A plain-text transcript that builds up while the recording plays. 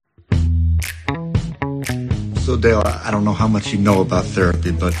So, Dale, I don't know how much you know about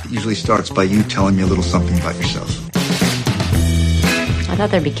therapy, but it usually starts by you telling me a little something about yourself. I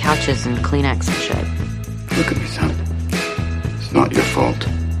thought there'd be couches and Kleenex and shit. Look at me, son. It's not your fault. Do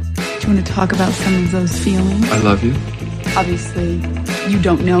you want to talk about some of those feelings? I love you. Obviously, you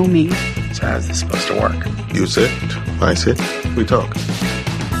don't know me. So how's this supposed to work? You sit, I sit, we talk.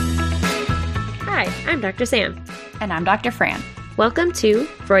 Hi, I'm Dr. Sam. And I'm Dr. Fran. Welcome to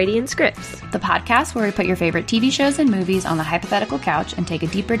Freudian Scripts, the podcast where we put your favorite TV shows and movies on the hypothetical couch and take a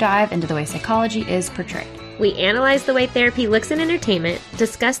deeper dive into the way psychology is portrayed. We analyze the way therapy looks in entertainment,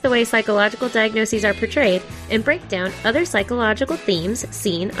 discuss the way psychological diagnoses are portrayed, and break down other psychological themes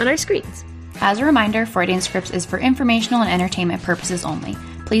seen on our screens. As a reminder, Freudian Scripts is for informational and entertainment purposes only.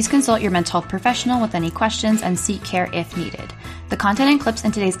 Please consult your mental health professional with any questions and seek care if needed. The content and clips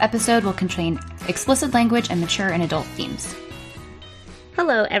in today's episode will contain explicit language and mature and adult themes.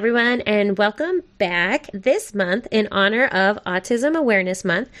 Hello, everyone, and welcome back. This month, in honor of Autism Awareness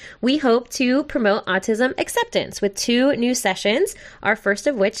Month, we hope to promote autism acceptance with 2 new sessions, our first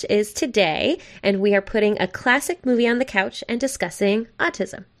of which is today, and we are putting a classic movie on the couch and discussing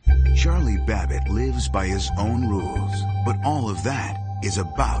autism. Charlie Babbitt lives by his own rules, but all of that is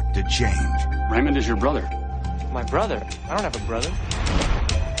about to change. Raymond is your brother. My brother? I don't have a brother.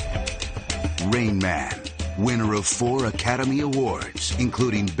 Rain Man, winner of 4 Academy Awards,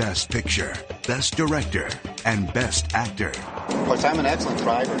 including Best Picture, Best Director, and Best Actor. Of course, I'm an excellent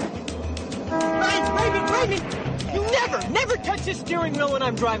driver. Raymond! You never touch the steering wheel when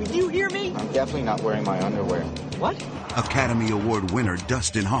I'm driving. Do you hear me? I'm definitely not wearing my underwear. What? Academy Award winner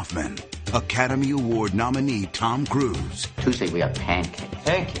Dustin Hoffman. Academy Award nominee Tom Cruise. Tuesday we have pancakes.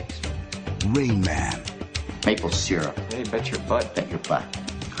 Pancakes. Rain Man. Maple syrup. Hey, bet your butt. Bet your butt.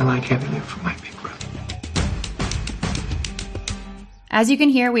 I like having you for my big brother. As you can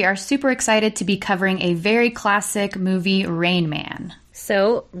hear, we are super excited to be covering a very classic movie, Rain Man.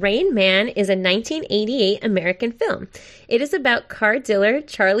 So, Rain Man is a 1988 American film. It is about car dealer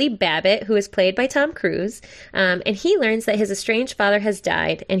Charlie Babbitt, who is played by Tom Cruise, and he learns that his estranged father has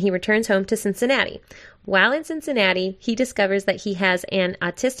died, and he returns home to Cincinnati. While in Cincinnati, he discovers that he has an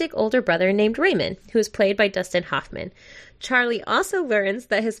autistic older brother named Raymond, who is played by Dustin Hoffman. Charlie also learns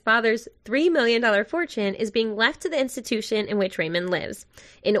that his father's $3 million fortune is being left to the institution in which Raymond lives.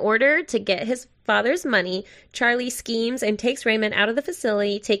 In order to get his father's money, Charlie schemes and takes Raymond out of the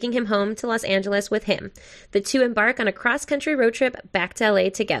facility, taking him home to Los Angeles with him. The 2 embark on a cross-country road trip back to LA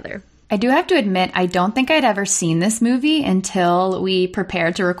together. I do have to admit, I don't think I'd ever seen this movie until we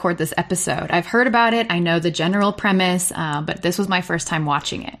prepared to record this episode. I've heard about it, I know the general premise, but this was my first time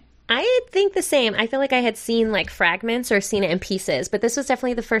watching it. I think the same. I feel like I had seen like fragments or seen it in pieces, but this was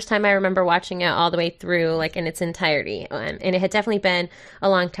definitely the first time I remember watching it all the way through, like in its entirety. And it had definitely been a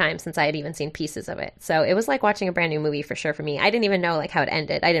long time since I had even seen pieces of it. So it was like watching a brand new movie for sure for me. I didn't even know like how it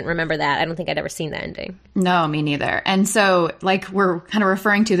ended. I didn't remember that. I don't think I'd ever seen the ending. No, me neither. And so like we're kind of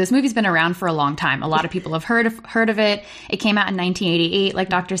referring to, this movie's been around for a long time. A lot of people have heard of it. It came out in 1988, like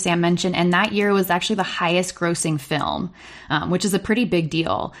Dr. Sam mentioned, and that year was actually the highest grossing film, which is a pretty big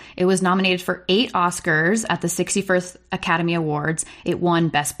deal. It was nominated for 8 Oscars at the 61st Academy Awards. It won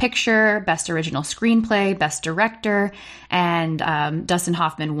Best Picture, Best Original Screenplay, Best Director, and Dustin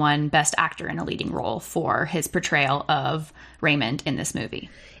Hoffman won Best Actor in a Leading Role for his portrayal of Raymond in this movie.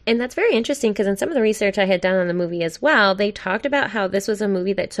 And that's very interesting because in some of the research I had done on the movie as well, they talked about how this was a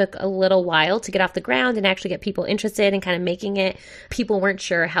movie that took a little while to get off the ground and actually get people interested in kind of making it. People weren't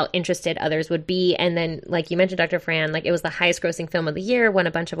sure how interested others would be. And then, like you mentioned, Dr. Fran, like it was the highest grossing film of the year, won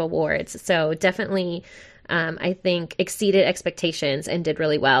a bunch of awards. So definitely, I think, exceeded expectations and did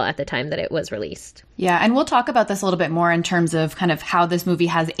really well at the time that it was released. Yeah, and we'll talk about this a little bit more in terms of kind of how this movie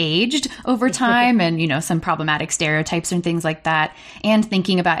has aged over time and, you know, some problematic stereotypes and things like that. And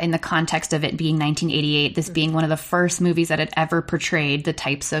thinking about in the context of it being 1988, this being one of the first movies that had ever portrayed the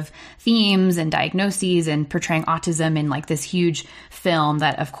types of themes and diagnoses and portraying autism in like this huge film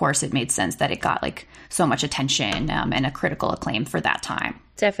that, of course, it made sense that it got like so much attention and a critical acclaim for that time.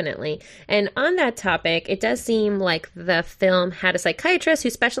 Definitely. And on that topic, it does seem like the film had a psychiatrist who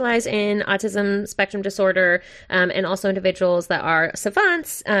specialized in autism spectrum disorder and also individuals that are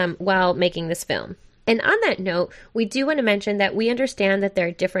savants while making this film. And on that note, we do want to mention that we understand that there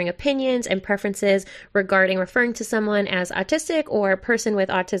are differing opinions and preferences regarding referring to someone as autistic or a person with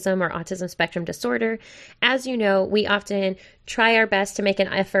autism or autism spectrum disorder. As you know, we often try our best to make an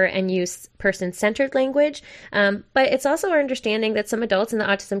effort and use person-centered language. But it's also our understanding that some adults in the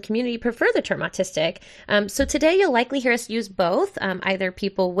autism community prefer the term autistic. So today you'll likely hear us use both, either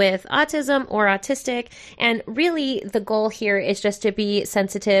people with autism or autistic. And really the goal here is just to be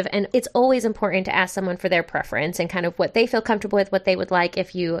sensitive. And it's always important to ask someone for their preference and kind of what they feel comfortable with, what they would like.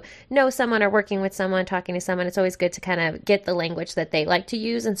 If you know someone or working with someone, talking to someone, it's always good to kind of get the language that they like to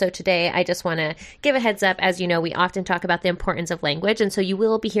use. And so today I just want to give a heads up. As you know, we often talk about the importance of language. And so you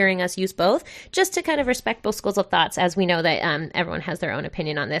will be hearing us use both just to kind of respect both schools of thoughts, as we know that everyone has their own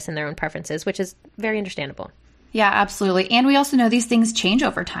opinion on this and their own preferences, which is very understandable. Yeah, absolutely. And we also know these things change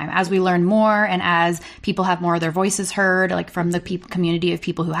over time as we learn more and as people have more of their voices heard, like from the community of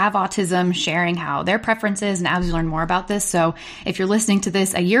people who have autism, sharing how their preferences and as we learn more about this. So if you're listening to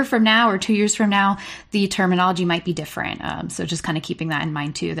this a year from now or 2 years from now, the terminology might be different. So just kind of keeping that in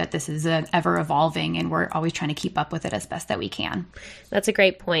mind too, that this is ever evolving and we're always trying to keep up with it as best that we can. That's a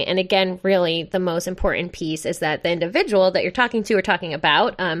great point. And again, really the most important piece is that the individual that you're talking to or talking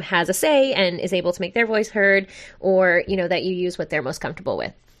about has a say and is able to make their voice heard, or, that you use what they're most comfortable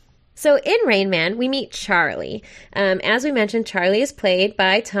with. So in Rain Man, we meet Charlie. As we mentioned, Charlie is played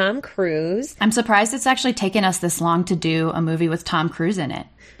by Tom Cruise. I'm surprised it's actually taken us this long to do a movie with Tom Cruise in it.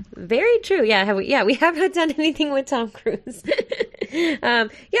 Very true. We have not done anything with Tom Cruise.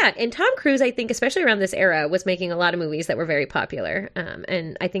 And Tom Cruise, I think, especially around this era, was making a lot of movies that were very popular.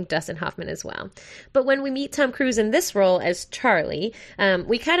 And I think Dustin Hoffman as well. But when we meet Tom Cruise in this role as Charlie,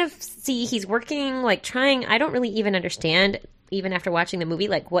 we kind of see he's working, trying, I don't really even understand, even after watching the movie,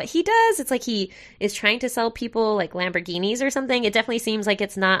 what he does. It's like he is trying to sell people Lamborghinis or something. It definitely seems like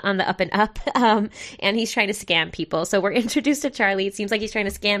it's not on the up and up. And he's trying to scam people. So we're introduced to Charlie. It seems like he's trying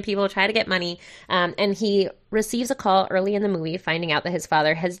to scam people, try to get money. And he receives a call early in the movie finding out that his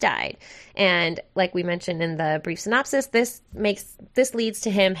father has died. And like we mentioned in the brief synopsis, this leads to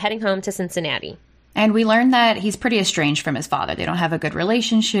him heading home to Cincinnati. And we learn that he's pretty estranged from his father. They don't have a good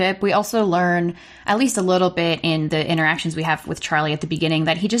relationship. We also learn, at least a little bit in the interactions we have with Charlie at the beginning,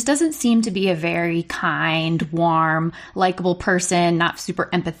 that he just doesn't seem to be a very kind, warm, likable person, not super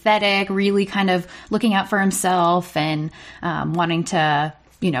empathetic, really kind of looking out for himself and wanting to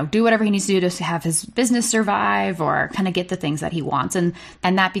do whatever he needs to do to have his business survive or kind of get the things that he wants. And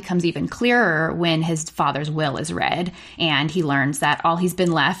that becomes even clearer when his father's will is read and he learns that all he's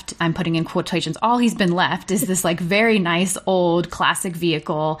been left, I'm putting in quotations, all he's been left is this very nice old classic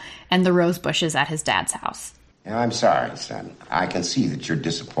vehicle and the rose bushes at his dad's house. I'm sorry, son. I can see that you're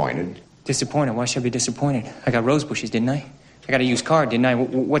disappointed. Disappointed? Why should I be disappointed? I got rose bushes, didn't I? I got a used car, didn't I?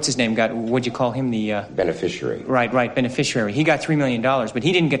 What's his name? What'd you call him? The beneficiary. Right, beneficiary. He got $3 million, but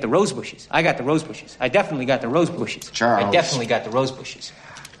he didn't get the rose bushes. I got the rose bushes. I definitely got the rose bushes. Charles. I definitely got the rose bushes.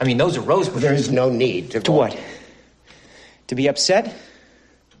 I mean, those are rose bushes. There is no need to... To what? To be upset?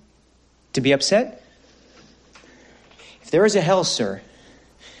 To be upset? If there is a hell, sir,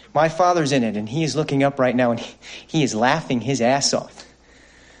 my father's in it, and he is looking up right now, and he is laughing his ass off.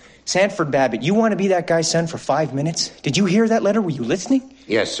 Sanford Babbitt, you want to be that guy's son for 5 minutes? Did you hear that letter? Were you listening?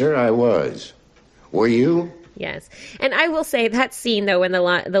 Yes, sir, I was. Were you? Yes. And I will say that scene, though, when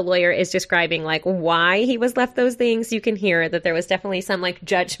the lawyer is describing, why he was left those things, you can hear that there was definitely some,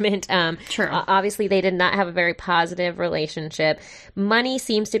 judgment. Sure. Obviously, they did not have a very positive relationship. Money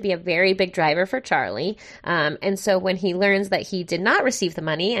seems to be a very big driver for Charlie. And so when he learns that he did not receive the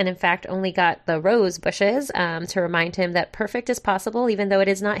money and, in fact, only got the rose bushes to remind him that perfect is possible, even though it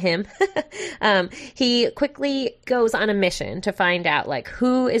is not him, he quickly goes on a mission to find out,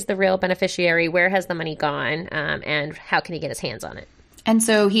 who is the real beneficiary, where has the money gone, and how can he get his hands on it. And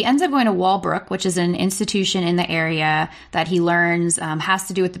so he ends up going to Walbrook, which is an institution in the area that he learns has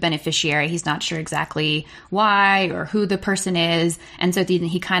to do with the beneficiary. He's not sure exactly why or who the person is. And so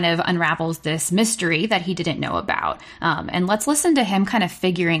he kind of unravels this mystery that he didn't know about. And let's listen to him kind of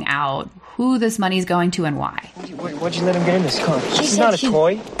figuring out who this money's going to and why. Why'd you let him get in this car? This is not a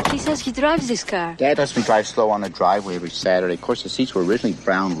toy. She says he drives this car. Dad lets me drive slow on the driveway every Saturday. Of course, the seats were originally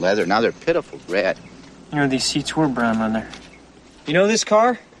brown leather. Now they're pitiful red. These seats were brown leather. You know this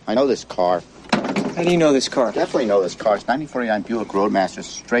car? I know this car. How do you know this car? Definitely know this car. It's 1949 Buick Roadmaster,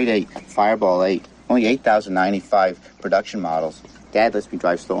 straight 8, Fireball 8. Only 8,095 production models. Dad lets me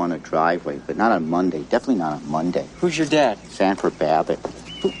drive slow on the driveway, but not on Monday. Definitely not on Monday. Who's your dad? Sanford Babbitt.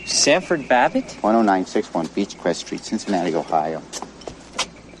 Sanford Babbitt? 10961 Beachcrest Street, Cincinnati, Ohio.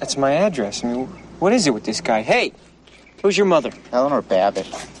 That's my address. I mean, what is it with this guy? Hey, who's your mother? Eleanor Babbitt.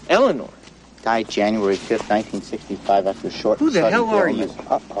 Eleanor? Died January 5th, 1965 after a short... Who the hell are you?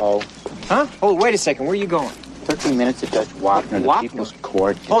 Uh-oh. Huh? Oh, wait a second. Where are you going? 13 minutes to Judge Wapner, the People's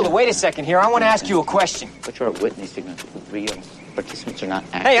Court. Hold on, wait a second here. I want to ask you a question. But you're a witness. Real participants are not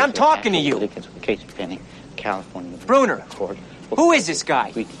actors. Hey, I'm talking to you. Litigants with the case pending California Bruner, Court. who is this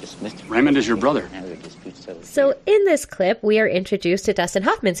guy? Raymond is your brother. So in this clip, we are introduced to Dustin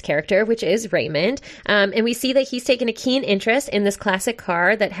Hoffman's character, which is Raymond, and we see that he's taken a keen interest in this classic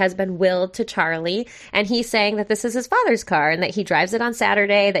car that has been willed to Charlie, and he's saying that this is his father's car and that he drives it on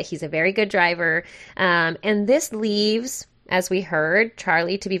Saturday, that he's a very good driver, and this leaves, as we heard,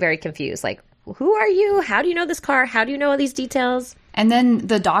 Charlie to be very confused, like, who are you? How do you know this car? How do you know all these details? And then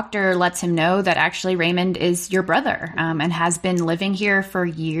the doctor lets him know that actually Raymond is your brother and has been living here for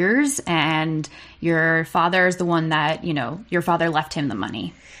years. And your father is the one that, your father left him the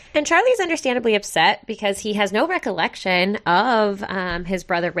money. And Charlie's understandably upset because he has no recollection of his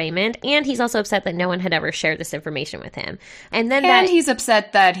brother Raymond. And he's also upset that no one had ever shared this information with him. And he's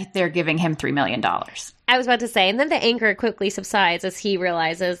upset that they're giving him $3 million. I was about to say, and then the anger quickly subsides as he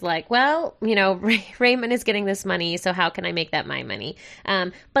realizes, like, well, Raymond is getting this money, so how can I make that my money?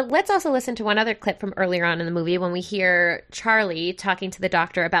 But let's also listen to one other clip from earlier on in the movie when we hear Charlie talking to the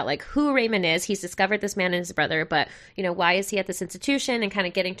doctor about, like, who Raymond is. He's discovered this man and his brother, but, why is he at this institution, and kind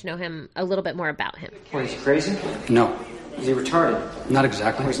of getting to know him a little bit more about him. What, is he crazy? No. Is he retarded? Not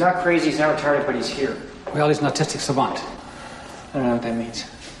exactly. Well, he's not crazy, he's not retarded, but he's here. Well, he's an autistic savant. I don't know what that means.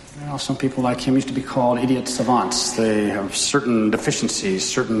 Well, some people like him used to be called idiot savants. They have certain deficiencies,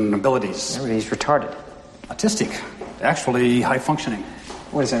 certain abilities. Yeah, but he's retarded. Autistic. Actually, high functioning.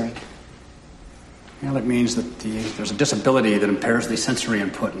 What does that mean? Well, it means that there's a disability that impairs the sensory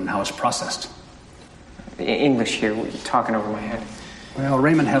input and how it's processed. English here, you're talking over my head. Well,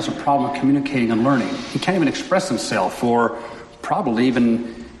 Raymond has a problem communicating and learning. He can't even express himself or probably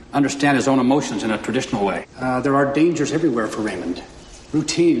even understand his own emotions in a traditional way. There are dangers everywhere for Raymond.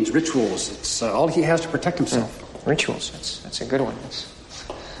 Routines, rituals, it's all he has to protect himself. Rituals, that's a good one.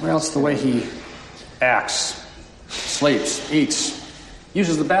 Well, it's the way he acts, sleeps, eats,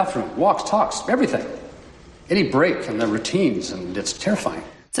 uses the bathroom, walks, talks, everything. Any break in the routines, and it's terrifying.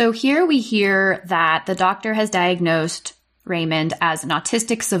 So here we hear that the doctor has diagnosed Raymond as an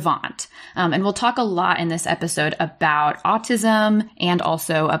autistic savant. And we'll talk a lot in this episode about autism and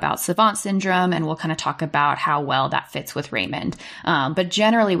also about savant syndrome, and we'll kind of talk about how well that fits with Raymond. But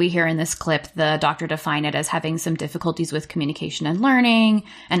generally, we hear in this clip the doctor define it as having some difficulties with communication and learning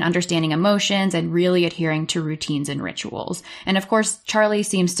and understanding emotions and really adhering to routines and rituals. And of course, Charlie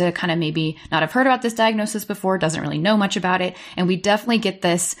seems to kind of maybe not have heard about this diagnosis before, doesn't really know much about it. And we definitely get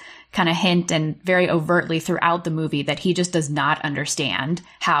this kind of hint and very overtly throughout the movie that he just does not understand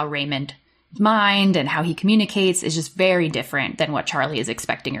how Raymond's mind and how he communicates is just very different than what Charlie is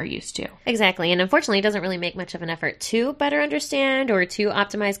expecting or used to. Exactly. And unfortunately, it doesn't really make much of an effort to better understand or to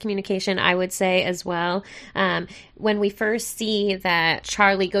optimize communication, I would say, as well. When we first see that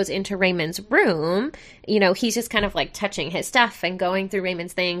Charlie goes into Raymond's room, he's just kind of like touching his stuff and going through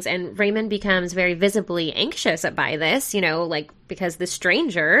Raymond's things. And Raymond becomes very visibly anxious by this, because the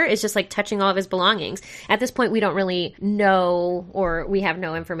stranger is just like touching all of his belongings. At this point, we don't really know, or we have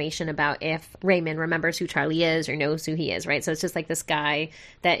no information about if Raymond remembers who Charlie is or knows who he is, right? So it's just like this guy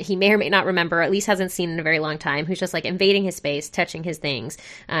that he may or may not remember, or at least hasn't seen in a very long time, who's just like invading his space, touching his things,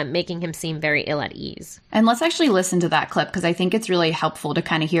 making him seem very ill at ease. And let's actually listen to that clip because I think it's really helpful to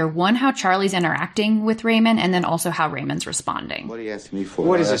kind of hear, one, how Charlie's interacting with Raymond, and then also how Raymond's responding. What are you asking me for?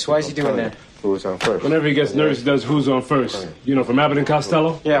 What is this? Why is he doing that? Who's on first? Whenever he gets nervous, he does who's on first. From Abbott and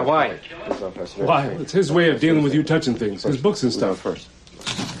Costello? Yeah, why? Why? It's his way of dealing with you touching things. His books and stuff. First.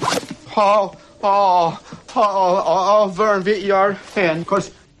 Vern, Vityard. And of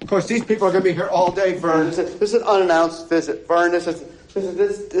course, these people are going to be here all day, Vern. This is an unannounced visit, Vern. This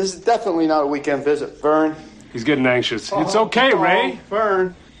is definitely not a weekend visit, Vern. He's getting anxious. It's okay, Ray.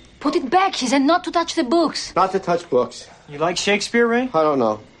 Vern. Put it back. He said not to touch the books. Not to touch books. You like Shakespeare, Ray? I don't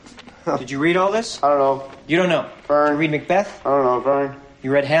know. Did you read all this? I don't know. You don't know? Vern. Did you read Macbeth? I don't know, Vern.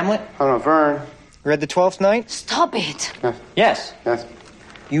 You read Hamlet? I don't know, Vern. You read The Twelfth Night? Stop it. Yes. Yes.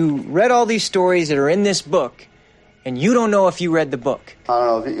 You read all these stories that are in this book, and you don't know if you read the book. I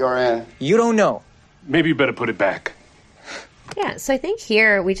don't know, Vityard. You don't know. Maybe you better put it back. Yeah, so I think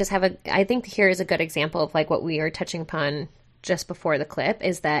here we just have here is a good example of like what we are touching upon just before the clip,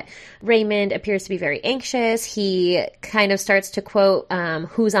 is that Raymond appears to be very anxious. He kind of starts to quote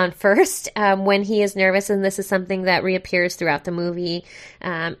who's on first when he is nervous, and this is something that reappears throughout the movie.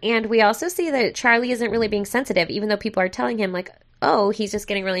 And we also see that Charlie isn't really being sensitive, even though people are telling him like, oh, he's just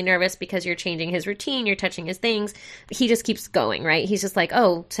getting really nervous because you're changing his routine, you're touching his things. He just keeps going, right? He's just like,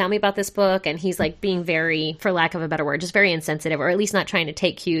 oh, tell me about this book. And he's like being very, for lack of a better word, just very insensitive, or at least not trying to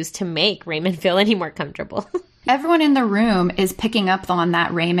take cues to make Raymond feel any more comfortable. Everyone in the room is picking up on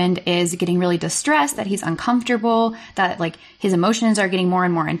that Raymond is getting really distressed, that he's uncomfortable, that like his emotions are getting more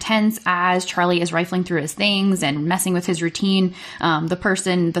and more intense as Charlie is rifling through his things and messing with his routine.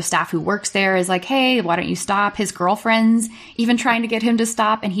 The staff who works there is like, hey, why don't you stop? His girlfriend's even trying to get him to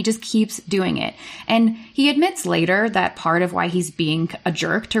stop, and he just keeps doing it. And he admits later that part of why he's being a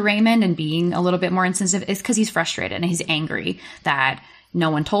jerk to Raymond and being a little bit more insensitive is because he's frustrated and he's angry that no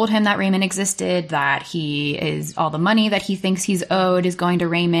one told him that Raymond existed, that all the money that he thinks he's owed is going to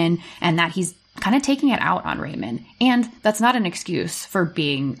Raymond, and that he's kind of taking it out on Raymond. And that's not an excuse for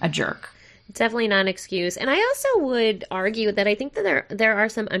being a jerk. Definitely not an excuse. And I also would argue that I think that there are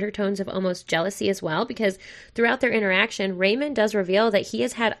some undertones of almost jealousy as well, because throughout their interaction, Raymond does reveal that he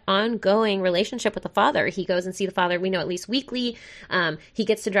has had ongoing relationship with the father. He goes and sees the father, we know, at least weekly. He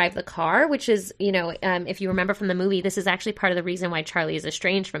gets to drive the car, which is, if you remember from the movie, this is actually part of the reason why Charlie is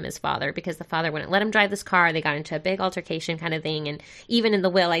estranged from his father, because the father wouldn't let him drive this car. They got into a big altercation kind of thing. And even in the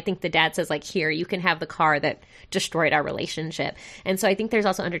will, I think the dad says, like, here, you can have the car that destroyed our relationship. And so I think there's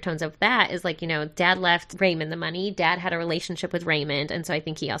also undertones of that is like, dad left Raymond the money. Dad had a relationship with Raymond. And so I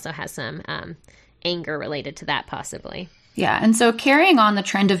think he also has some anger related to that possibly. Yeah. And so carrying on the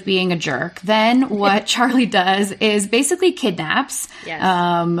trend of being a jerk, then what Charlie does is basically kidnaps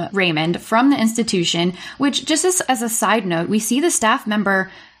Raymond from the institution, which just as a side note, we see the staff member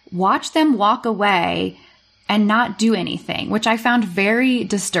watch them walk away and not do anything, which I found very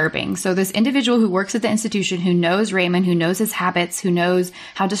disturbing. So this individual who works at the institution, who knows Raymond, who knows his habits, who knows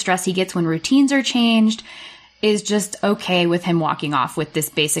how distressed he gets when routines are changed, is just okay with him walking off with this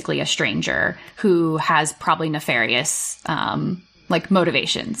basically a stranger who has probably nefarious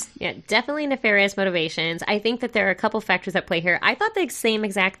motivations. Yeah, definitely nefarious motivations. I think that there are a couple factors at play here. I thought the same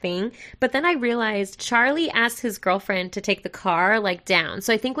exact thing, but then I realized Charlie asked his girlfriend to take the car down.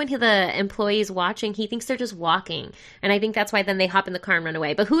 So I think when the employee is watching, he thinks they're just walking. And I think that's why then they hop in the car and run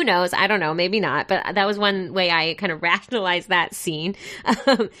away. But who knows? I don't know. Maybe not. But that was one way I kind of rationalized that scene.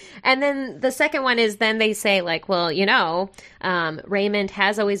 And then the second one is then they say Raymond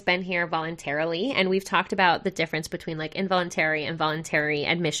has always been here voluntarily. And we've talked about the difference between involuntary and voluntary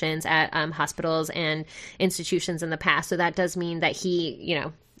admissions at hospitals and institutions in the past. So that does mean that he,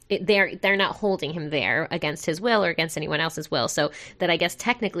 they're not holding him there against his will or against anyone else's will. So that I guess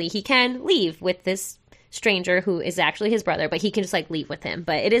technically he can leave with this stranger who is actually his brother, but he can just leave with him.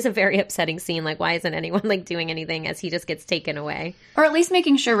 But it is a very upsetting scene. Why isn't anyone doing anything as he just gets taken away? Or at least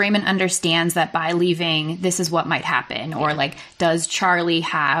making sure Raymond understands that by leaving, this is what might happen. Or does Charlie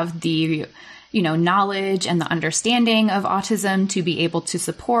have the knowledge and the understanding of autism to be able to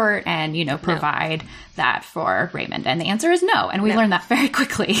support and, provide that for Raymond? And the answer is no. And we learned that very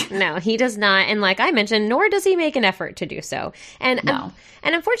quickly. No, he does not. And like I mentioned, nor does he make an effort to do so. And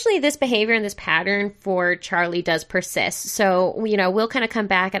and unfortunately, this behavior and this pattern for Charlie does persist. So, we'll kind of come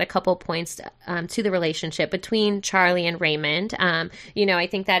back at a couple points to the relationship between Charlie and Raymond. I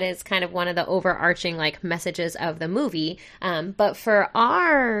think that is kind of one of the overarching messages of the movie. But for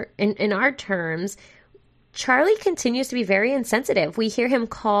in our terms, Charlie continues to be very insensitive. We hear him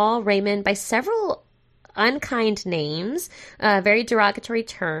call Raymond by several unkind names, very derogatory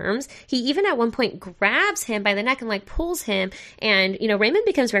terms. He even at one point grabs him by the neck and pulls him. And, Raymond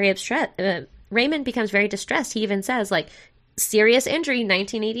becomes very distressed. He even says serious injury,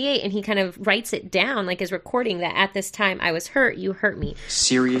 1988. And he kind of writes it down is recording that at this time I was hurt, you hurt me.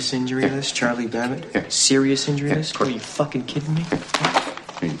 Serious injury list, Charlie Babbitt? Yeah. Serious injury list? Are you fucking kidding me?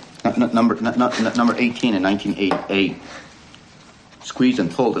 Number 18 in 1988. Squeezed and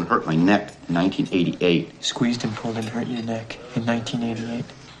pulled and hurt my neck in 1988. Squeezed and pulled and hurt your neck in 1988.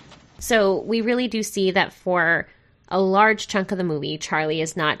 So we really do see that for a large chunk of the movie, Charlie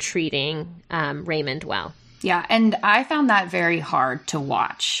is not treating Raymond well. Yeah, and I found that very hard to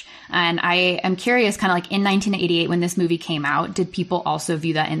watch. And I am curious, kind of in 1988 when this movie came out, did people also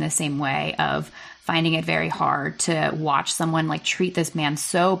view that in the same way of finding it very hard to watch someone treat this man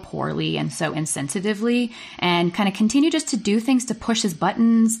so poorly and so insensitively and kind of continue just to do things to push his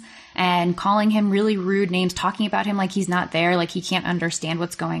buttons and calling him really rude names, talking about him like he's not there, like he can't understand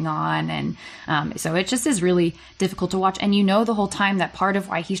what's going on. And so it just is really difficult to watch. And the whole time that part of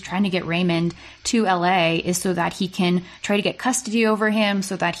why he's trying to get Raymond to LA is so that he can try to get custody over him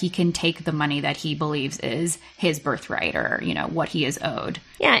so that he can take the money that he believes is his birthright or, what he is owed.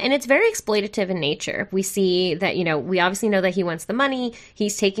 Yeah, and it's very exploitative in nature. nature. We see that, we obviously know that he wants the money.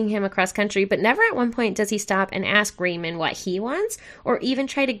 He's taking him across country, but never at one point does he stop and ask Raymond what he wants or even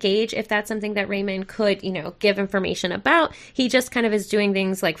try to gauge if that's something that Raymond could, give information about. He just kind of is doing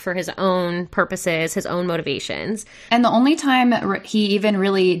things like for his own purposes, his own motivations. And the only time he even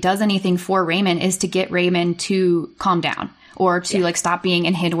really does anything for Raymond is to get Raymond to calm down. Or to stop being,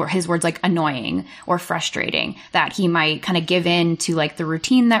 in his words, annoying or frustrating, that he might kind of give in to the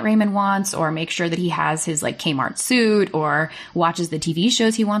routine that Raymond wants, or make sure that he has his Kmart suit, or watches the TV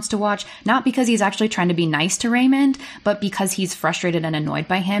shows he wants to watch. Not because he's actually trying to be nice to Raymond, but because he's frustrated and annoyed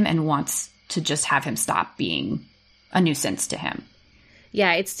by him and wants to just have him stop being a nuisance to him.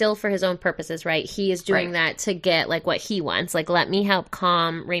 Yeah, it's still for his own purposes, right? He is doing that to get what he wants. Let me help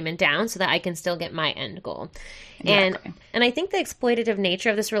calm Raymond down so that I can still get my end goal. Exactly. And I think the exploitative nature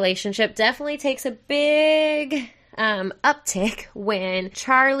of this relationship definitely takes a big uptick when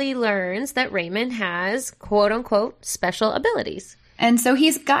Charlie learns that Raymond has quote unquote special abilities. And so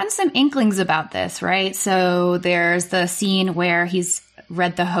he's gotten some inklings about this, right? So there's the scene where he's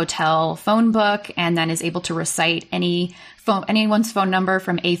read the hotel phone book and then is able to recite anyone's phone number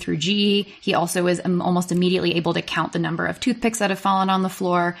from A through G. He also is almost immediately able to count the number of toothpicks that have fallen on the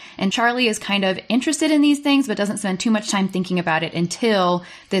floor. And Charlie is kind of interested in these things, but doesn't spend too much time thinking about it until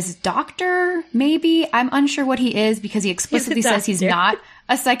this doctor, maybe, I'm unsure what he is because he explicitly says he's not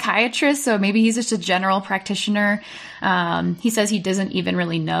a psychiatrist. So maybe he's just a general practitioner. He says he doesn't even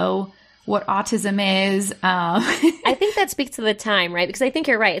really know what autism is. I think that speaks to the time, right? Because I think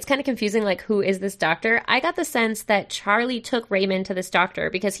you're right. It's kind of confusing, who is this doctor? I got the sense that Charlie took Raymond to this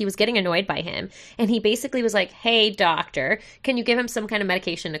doctor because he was getting annoyed by him. And he basically was like, hey, doctor, can you give him some kind of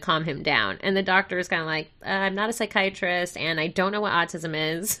medication to calm him down? And the doctor is kind of like, I'm not a psychiatrist and I don't know what autism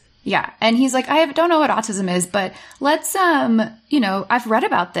is. Yeah. And he's like, I don't know what autism is, but let's, I've read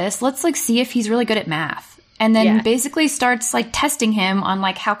about this. Let's see if he's really good at math. And then basically starts testing him on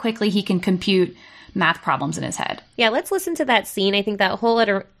how quickly he can compute math problems in his head. Yeah, let's listen to that scene. I think that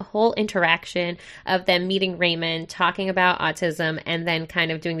whole interaction of them meeting Raymond, talking about autism, and then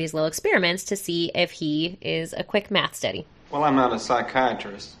kind of doing these little experiments to see if he is a quick math study. Well, I'm not a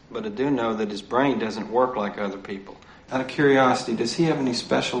psychiatrist, but I do know that his brain doesn't work like other people. Out of curiosity, does he have any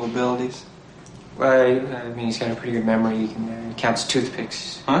special abilities? Well, he's got a pretty good memory. He counts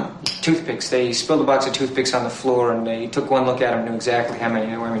toothpicks. Huh? Toothpicks. They spilled a box of toothpicks on the floor, and he took one look at them, knew exactly how many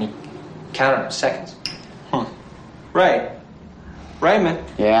there were, and he counted them in seconds. Huh. Ray. Raymond.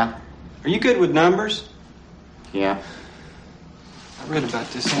 Yeah? Are you good with numbers? Yeah. I read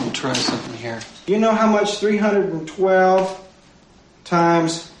about this. I'm going to try something here. You know how much 312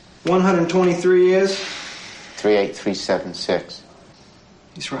 times 123 is? 38376.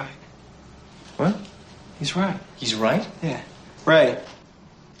 He's right. What? He's right. He's right? Yeah. Ray,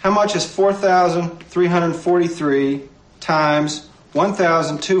 how much is 4,343 times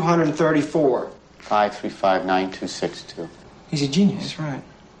 1,234? 5359262. He's a genius. He's right.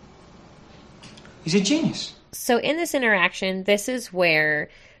 He's a genius. So in this interaction, this is where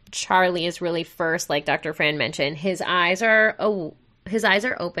Charlie is really first, like Dr. Fran mentioned, his eyes are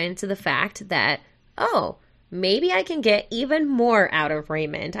open to the fact that, maybe I can get even more out of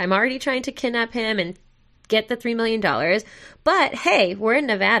Raymond. I'm already trying to kidnap him and get the $3 million. But hey, we're in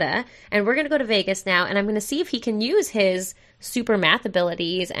Nevada and we're going to go to Vegas now, and I'm going to see if he can use his super math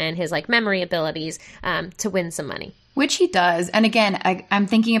abilities and his memory abilities to win some money. Which he does. And again, I'm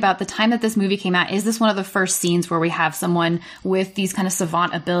thinking about the time that this movie came out. Is this one of the first scenes where we have someone with these kind of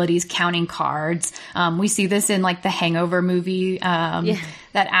savant abilities counting cards? We see this in the Hangover movie,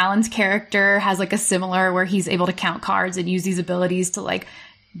 that Alan's character has a similar where he's able to count cards and use these abilities to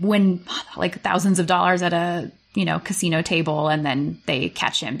win thousands of dollars at a casino table, and then they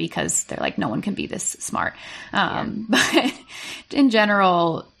catch him because they're no one can be this smart. But in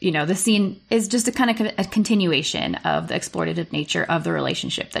general, the scene is just a kind of a continuation of the exploitative nature of the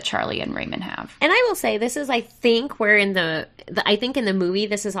relationship that Charlie and Raymond have. And I will say, this is, I think, where in the movie,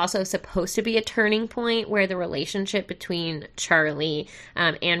 this is also supposed to be a turning point where the relationship between Charlie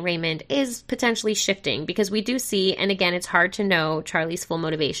and Raymond is potentially shifting, because we do see, and again, it's hard to know Charlie's full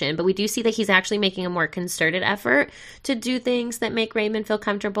motivation, but we do see that he's actually making a more concerted effort to do things that make Raymond feel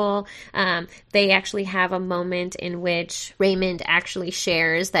comfortable. They actually have a moment in which Raymond actually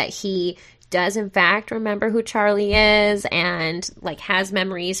shares that he does in fact remember who Charlie is and has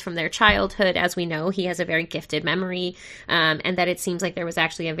memories from their childhood. As we know, he has a very gifted memory, and that it seems like there was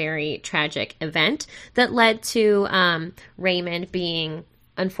actually a very tragic event that led to Raymond being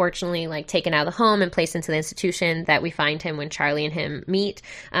unfortunately like taken out of the home and placed into the institution that we find him when Charlie and him meet.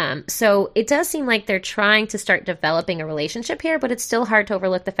 So it does seem like they're trying to start developing a relationship here, but it's still hard to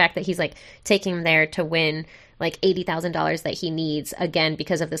overlook the fact that he's like taking him there to win like $80,000 that he needs, again,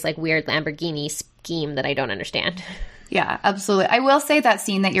 because of this like weird Lamborghini scheme that I don't understand. Yeah, absolutely. I will say that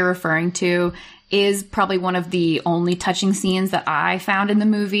scene that you're referring to is probably one of the only touching scenes that I found in the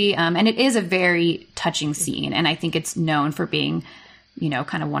movie. And it is a very touching scene. And I think it's known for being, you know,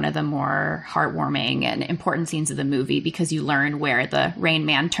 kind of one of the more heartwarming and important scenes of the movie because you learn where the Rain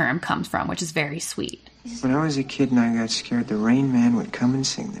Man term comes from, which is very sweet. When I was a kid and I got scared, the Rain Man would come and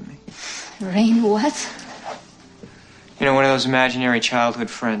sing to me. Rain what? You know, one of those imaginary childhood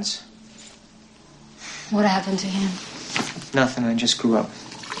friends. What happened to him? Nothing, I just grew up.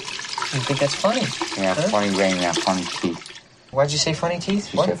 You think that's funny? Yeah, huh? Funny Rain Man, funny teeth. Why'd you say funny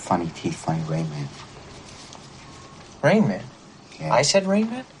teeth? You said funny teeth, funny Rain Man. Rain Man? Yeah. I said Rain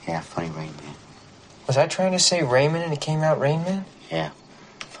Man? Yeah, funny Rain Man. Was I trying to say Raymond and it came out Rain Man? Yeah,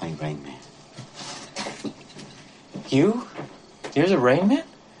 funny Rain Man. You? You're the Rain Man?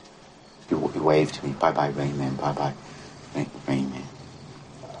 You waved to me. Bye-bye, Rain Man. Bye-bye, Rain Man.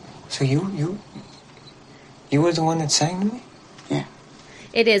 So you were the one that sang to me? Yeah.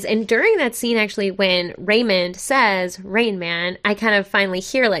 It is. And during that scene, actually, when Raymond says Rain Man, I kind of finally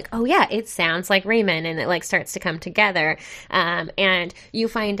hear like, oh yeah, it sounds like Raymond, and it like starts to come together. And you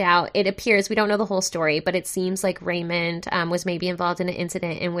find out, it appears, we don't know the whole story, but it seems like Raymond was maybe involved in an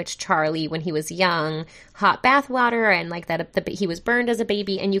incident in which Charlie, when he was young, hot bath water and like that he was burned as a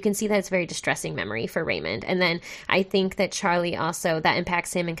baby. And you can see that it's a very distressing memory for Raymond. And then I think that Charlie also, that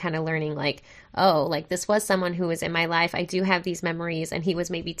impacts him in kind of learning like, oh, like this was someone who was in my life. I do have these memories, and he was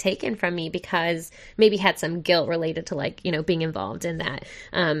maybe taken from me because maybe had some guilt related to like, you know, being involved in that.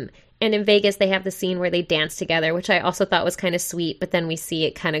 And in Vegas, they have the scene where they dance together, which I also thought was kind of sweet, but then we see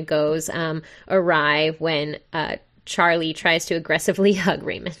it kind of goes awry when Charlie tries to aggressively hug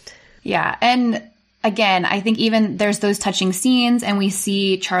Raymond. Yeah, and again, I think even there's those touching scenes, and we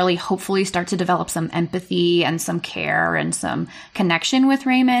see Charlie hopefully start to develop some empathy and some care and some connection with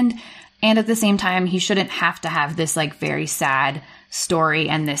Raymond. And at the same time, he shouldn't have to have this like very sad story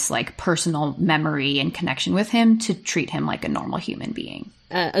and this like personal memory and connection with him to treat him like a normal human being.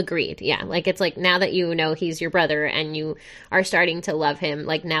 Agreed. Yeah. Like, it's like, now that you know he's your brother and you are starting to love him,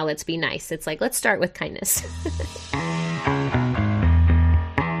 like, now let's be nice. It's like, let's start with kindness.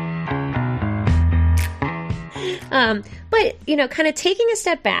 But, you know, kind of taking a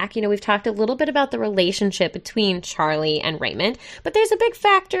step back, you know, we've talked a little bit about the relationship between Charlie and Raymond, but there's a big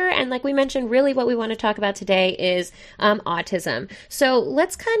factor. And like we mentioned, really what we want to talk about today is autism. So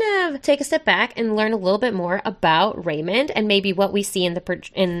let's kind of take a step back and learn a little bit more about Raymond and maybe what we see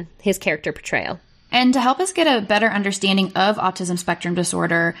in his character portrayal. And to help us get a better understanding of autism spectrum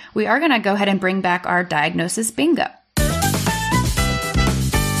disorder, we are going to go ahead and bring back our diagnosis bingo.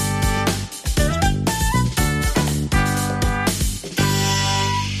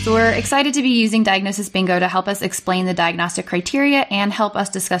 So we're excited to be using Diagnosis Bingo to help us explain the diagnostic criteria and help us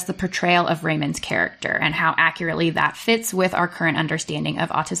discuss the portrayal of Raymond's character and how accurately that fits with our current understanding of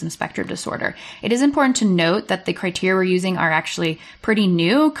autism spectrum disorder. It is important to note that the criteria we're using are actually pretty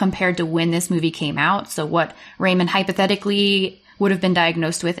new compared to when this movie came out. So what Raymond hypothetically would have been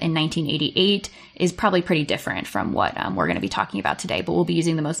diagnosed with in 1988 is probably pretty different from what we're going to be talking about today. But we'll be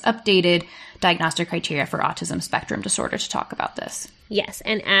using the most updated diagnostic criteria for autism spectrum disorder to talk about this. Yes,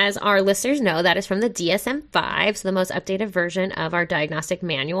 and as our listeners know, that is from the DSM-5, so the most updated version of our diagnostic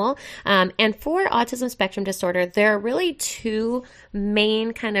manual. And for autism spectrum disorder, there are really two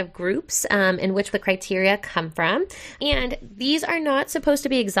main kind of groups in which the criteria come from. And these are not supposed to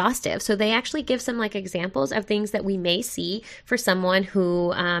be exhaustive. So they actually give some like examples of things that we may see for someone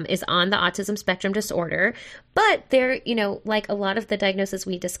who is on the autism spectrum disorder. But there, you know, like a lot of the diagnoses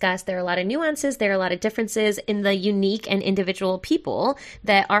we discussed, there are a lot of nuances, there are a lot of differences in the unique and individual people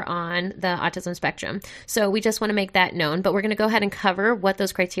that are on the autism spectrum. So we just want to make that known, but we're going to go ahead and cover what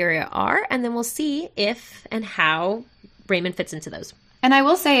those criteria are, and then we'll see if and how Raymond fits into those. And I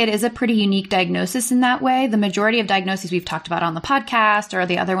will say it is a pretty unique diagnosis in that way. The majority of diagnoses we've talked about on the podcast or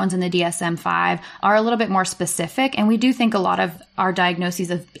the other ones in the DSM-5 are a little bit more specific. And we do think a lot of our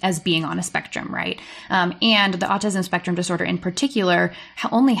diagnoses as being on a spectrum, right? And the autism spectrum disorder in particular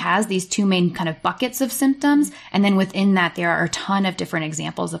only has these two main kind of buckets of symptoms. And then within that, there are a ton of different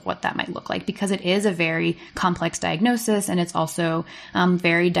examples of what that might look like because it is a very complex diagnosis and it's also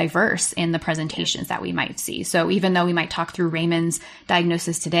very diverse in the presentations that we might see. So even though we might talk through Raymond's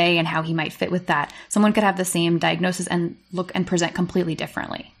diagnosis today and how he might fit with that, someone could have the same diagnosis and look and present completely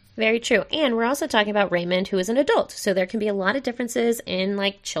differently. Very true. And we're also talking about Raymond, who is an adult. So there can be a lot of differences in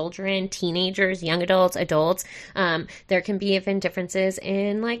like children, teenagers, young adults, adults. There can be even differences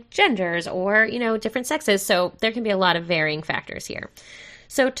in like genders or, different sexes. So there can be a lot of varying factors here.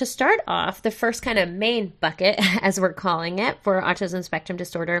 So to start off, the first kind of main bucket, as we're calling it, for autism spectrum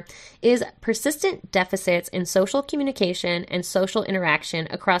disorder is persistent deficits in social communication and social interaction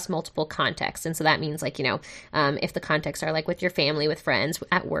across multiple contexts. And so that means like, if the contexts are like with your family, with friends,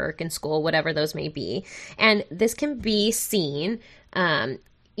 at work, in school, whatever those may be. And this can be seen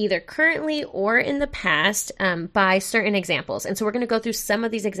either currently or in the past by certain examples. And so we're going to go through some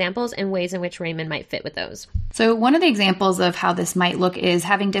of these examples and ways in which Raymond might fit with those. So one of the examples of how this might look is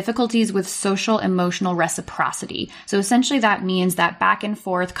having difficulties with social emotional reciprocity. So essentially that means that back and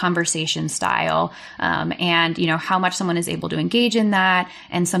forth conversation style and, how much someone is able to engage in that,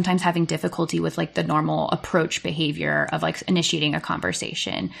 and sometimes having difficulty with like the normal approach behavior of like initiating a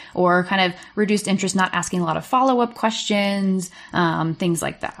conversation, or kind of reduced interest, not asking a lot of follow-up questions, things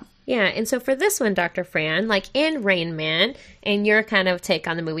like that. Yeah, and so for this one, Dr. Fran, like in Rain Man, and your kind of take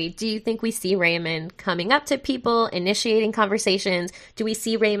on the movie, do you think we see Raymond coming up to people, initiating conversations? Do we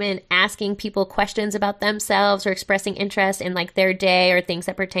see Raymond asking people questions about themselves or expressing interest in like their day or things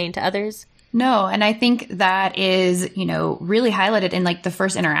that pertain to others? No, and I think that is, really highlighted in like the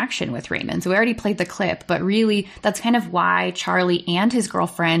first interaction with Raymond. So we already played the clip, but really that's kind of why Charlie and his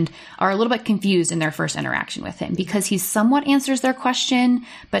girlfriend are a little bit confused in their first interaction with him, because he somewhat answers their question,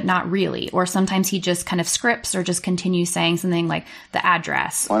 but not really. Or sometimes he just kind of scripts or just continues saying something like the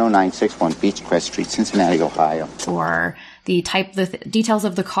address. 10961 Beechcrest Street, Cincinnati, Ohio. Or the details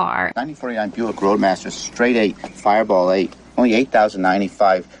of the car. 1949 Buick Roadmaster, straight 8, Fireball 8. Only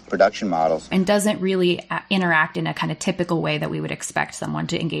 8,095 production models. And doesn't really interact in a kind of typical way that we would expect someone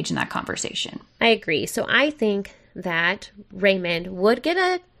to engage in that conversation. I agree. So I think that Raymond would get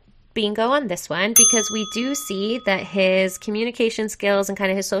a bingo on this one, because we do see that his communication skills and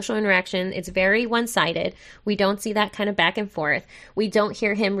kind of his social interaction, it's very one-sided. We don't see that kind of back and forth. We don't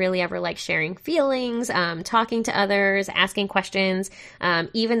hear him really ever like sharing feelings, talking to others, asking questions.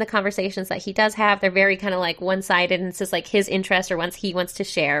 Even the conversations that he does have, they're very kind of like one-sided, and it's just like his interest or once he wants to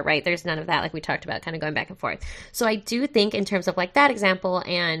share, right? There's none of that, like we talked about, kind of going back and forth. So I do think in terms of like that example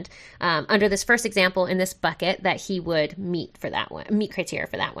and under this first example in this bucket that he would meet criteria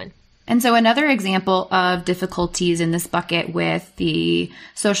for that one. And so another example of difficulties in this bucket with the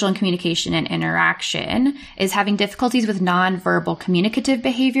social and communication and interaction is having difficulties with nonverbal communicative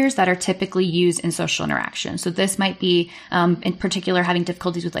behaviors that are typically used in social interaction. So this might be, in particular, having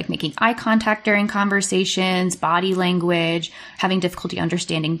difficulties with like making eye contact during conversations, body language, having difficulty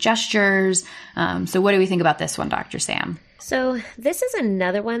understanding gestures. So what do we think about this one, Dr. Sam? So this is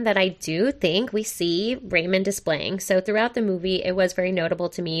another one that I do think we see Raymond displaying. So throughout the movie, it was very notable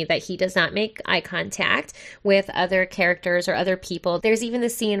to me that he does not make eye contact with other characters or other people. There's even the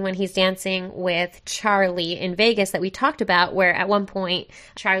scene when he's dancing with Charlie in Vegas that we talked about, where at one point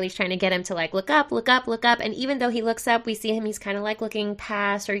Charlie's trying to get him to like look up. And even though he looks up, we see him, he's kind of like looking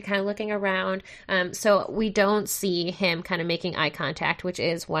past, or he's kind of looking around. So we don't see him kind of making eye contact, which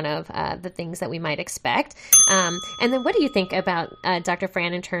is one of the things that we might expect. And then what do you think about Dr.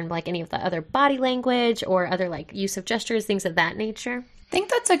 Fran in terms of like any of the other body language or other like use of gestures, things of that nature? I think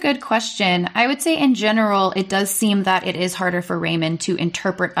that's a good question. I would say in general, it does seem that it is harder for Raymond to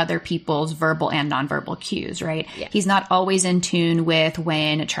interpret other people's verbal and nonverbal cues, right? Yeah. He's not always in tune with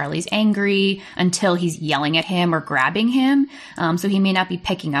when Charlie's angry until he's yelling at him or grabbing him. So he may not be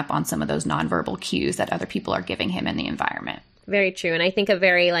picking up on some of those nonverbal cues that other people are giving him in the environment. Very true. And I think a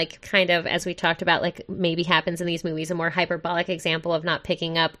very like kind of, as we talked about, like maybe happens in these movies, a more hyperbolic example of not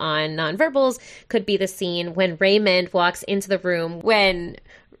picking up on nonverbals could be the scene when Raymond walks into the room when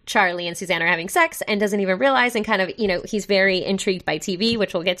Charlie and Suzanne are having sex and doesn't even realize, and kind of, he's very intrigued by TV,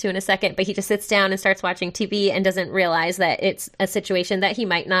 which we'll get to in a second, but he just sits down and starts watching TV and doesn't realize that it's a situation that he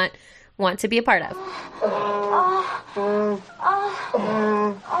might not want to be a part of.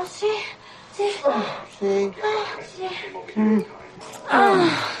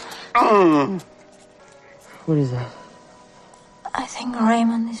 What is that? I think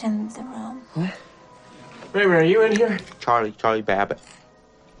Raymond is in the room. What? Raymond, are you in here? Charlie Babbitt.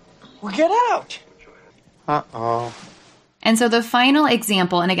 Well, get out! Uh-oh. And so the final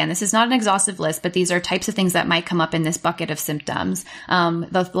example, and again, this is not an exhaustive list, but these are types of things that might come up in this bucket of symptoms.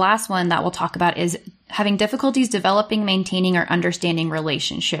 The last one that we'll talk about is having difficulties developing, maintaining, or understanding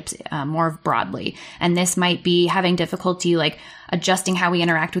relationships more broadly. And this might be having difficulty like adjusting how we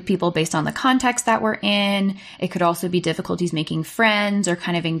interact with people based on the context that we're in. It could also be difficulties making friends or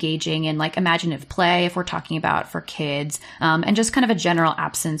kind of engaging in like imaginative play if we're talking about for kids, and just kind of a general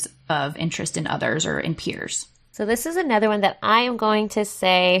absence of interest in others or in peers. So this is another one that I am going to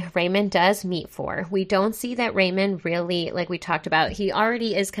say Raymond does meet for. We don't see that Raymond really, like we talked about, he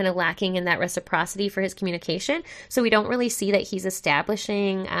already is kind of lacking in that reciprocity for his communication. So we don't really see that he's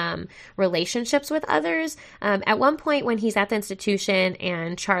establishing relationships with others. At one point when he's at the institution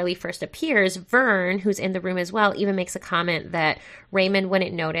and Charlie first appears, Vern, who's in the room as well, even makes a comment that Raymond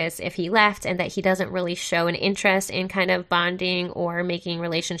wouldn't notice if he left and that he doesn't really show an interest in kind of bonding or making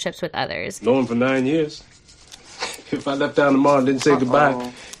relationships with others. Known him for 9 years. If I left down tomorrow and didn't say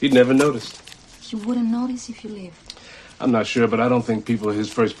goodbye, he'd never noticed. He wouldn't notice if you left. I'm not sure, but I don't think people are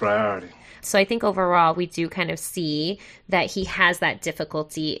his first priority. So I think overall we do kind of see that he has that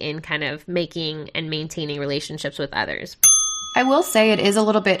difficulty in kind of making and maintaining relationships with others. I will say it is a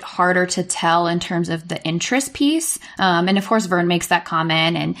little bit harder to tell in terms of the interest piece. And of course, Vern makes that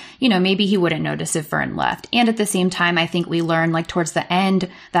comment and, you know, maybe he wouldn't notice if Vern left. And at the same time, I think we learn like towards the end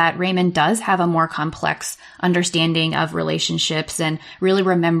that Raymond does have a more complex understanding of relationships and really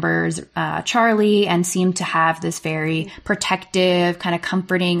remembers Charlie and seemed to have this very protective, kind of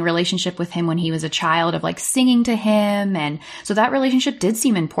comforting relationship with him when he was a child of like singing to him. And so that relationship did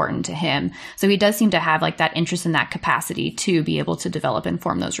seem important to him. So he does seem to have like that interest in that capacity to be able to develop and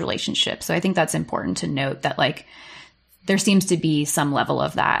form those relationships. So I think that's important to note that like there seems to be some level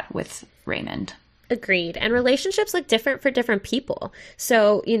of that with Raymond. Agreed. And relationships look different for different people.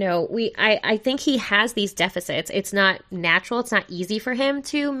 So, you know, I think he has these deficits. It's not natural. It's not easy for him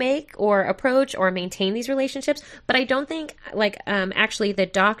to make or approach or maintain these relationships. But I don't think like actually the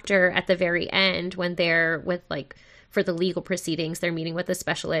doctor at the very end when they're with like for the legal proceedings, they're meeting with a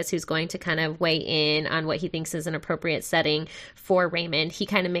specialist who's going to kind of weigh in on what he thinks is an appropriate setting for Raymond. He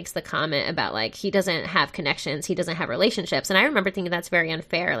kind of makes the comment about like, he doesn't have connections, he doesn't have relationships. And I remember thinking that's very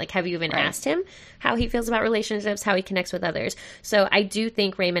unfair. Like, have you even asked him how he feels about relationships, how he connects with others? So I do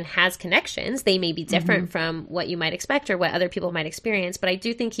think Raymond has connections. They may be different from what you might expect or what other people might experience, but I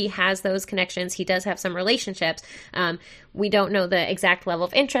do think he has those connections. He does have some relationships. We don't know the exact level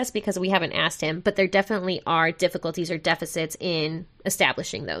of interest because we haven't asked him, but there definitely are difficulties or deficits in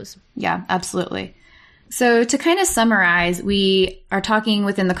establishing those. Yeah, absolutely. So to kind of summarize, we are talking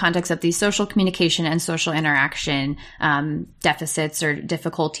within the context of these social communication and social interaction deficits or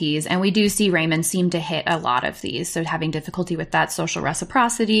difficulties. And we do see Raymond seem to hit a lot of these. So having difficulty with that social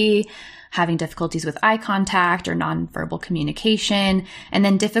reciprocity, having difficulties with eye contact or nonverbal communication, and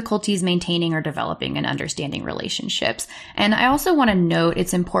then difficulties maintaining or developing and understanding relationships. And I also want to note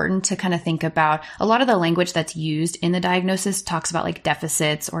it's important to kind of think about a lot of the language that's used in the diagnosis talks about like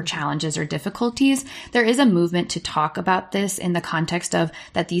deficits or challenges or difficulties. There is a movement to talk about this in the context of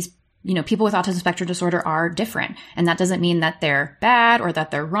that these people with autism spectrum disorder are different. And that doesn't mean that they're bad or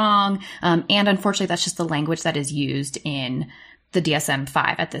that they're wrong. And unfortunately, that's just the language that is used in the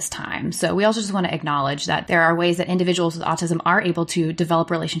DSM-5 at this time. So we also just want to acknowledge that there are ways that individuals with autism are able to develop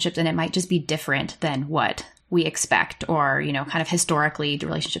relationships, and it might just be different than what we expect or, kind of historically the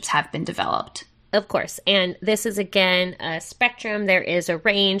relationships have been developed. Of course. And this is, again, a spectrum. There is a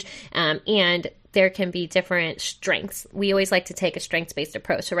range, and there can be different strengths. We always like to take a strengths-based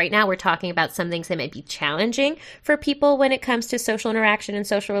approach. So right now we're talking about some things that might be challenging for people when it comes to social interaction and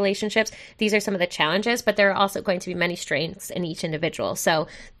social relationships. These are some of the challenges, but there are also going to be many strengths in each individual. So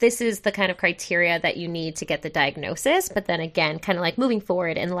this is the kind of criteria that you need to get the diagnosis. But then again, kind of like moving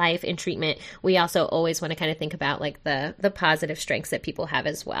forward in life, in treatment, we also always want to kind of think about like the positive strengths that people have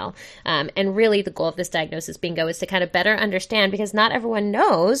as well. And really the goal of this diagnosis bingo is to kind of better understand, because not everyone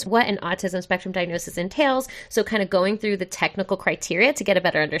knows what an autism spectrum diagnosis entails. So kind of going through the technical criteria to get a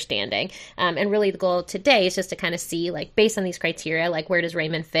better understanding. And really the goal today is just to kind of see, like, based on these criteria, like where does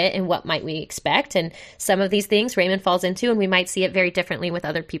Raymond fit and what might we expect? And some of these things Raymond falls into, and we might see it very differently with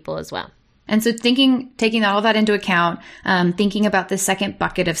other people as well. And so taking all that into account, thinking about the second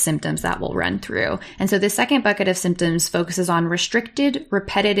bucket of symptoms that we'll run through. And so the second bucket of symptoms focuses on restricted,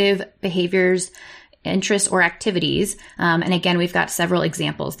 repetitive behaviors, interests, or activities. And again, we've got several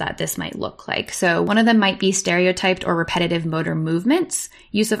examples that this might look like. So one of them might be stereotyped or repetitive motor movements,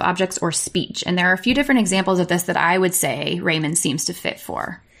 use of objects, or speech. And there are a few different examples of this that I would say Raymond seems to fit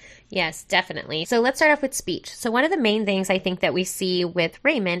for. Yes, definitely. So let's start off with speech. So one of the main things I think that we see with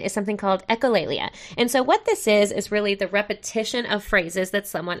Raymond is something called echolalia. And so what this is really the repetition of phrases that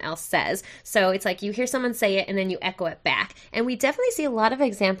someone else says. So it's like you hear someone say it and then you echo it back. And we definitely see a lot of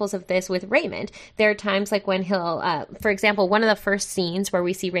examples of this with Raymond. There are times like when he'll, for example, one of the first scenes where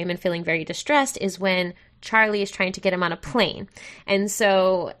we see Raymond feeling very distressed is when Charlie is trying to get him on a plane. And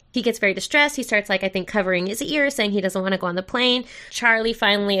so he gets very distressed. He starts, like, I think, covering his ears, saying he doesn't want to go on the plane. Charlie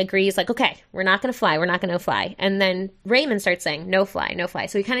finally agrees, like, okay, we're not going to fly. We're not going to fly. And then Raymond starts saying, no fly, no fly.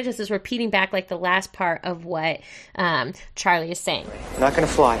 So he kind of just is repeating back, like, the last part of what Charlie is saying. We're not going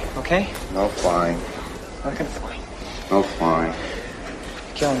to fly, okay? No flying. Not going to fly. No flying.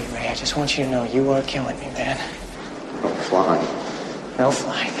 You're killing me, Ray. I just want you to know you are killing me, man. No flying. No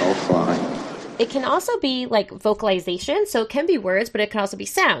flying. No flying. It can also be like vocalization, so it can be words, but it can also be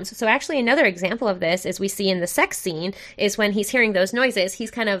sounds. So actually another example of this is we see in the sex scene is when he's hearing those noises, he's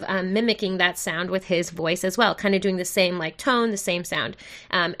kind of mimicking that sound with his voice as well, kind of doing the same like tone, the same sound.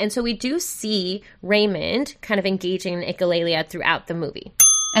 And so we do see Raymond kind of engaging in echolalia throughout the movie.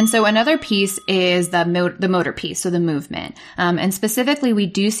 And so another piece is the motor piece, so the movement. And specifically, we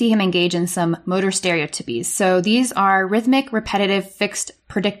do see him engage in some motor stereotypies. So these are rhythmic, repetitive, fixed,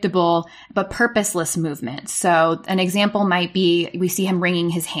 predictable, but purposeless movements. So an example might be we see him wringing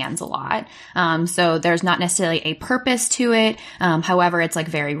his hands a lot. So there's not necessarily a purpose to it. However, it's like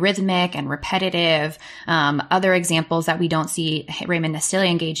very rhythmic and repetitive. Other examples that we don't see Raymond necessarily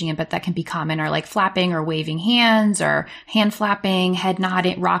engaging in, but that can be common are like flapping or waving hands or hand flapping, head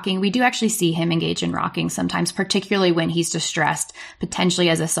nodding, rocking. We do actually see him engage in rocking sometimes, particularly when he's distressed, potentially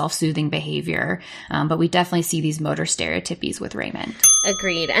as a self-soothing behavior. But we definitely see these motor stereotypies with Raymond.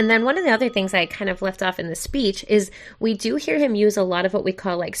 Agreed. And then one of the other things I kind of left off in the speech is we do hear him use a lot of what we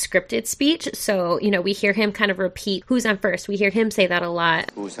call like scripted speech. So, you know, we hear him kind of repeat who's on first. We hear him say that a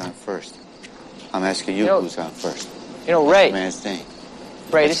lot. Who's on first? I'm asking you, who's on first. You know, Ray. The man's name.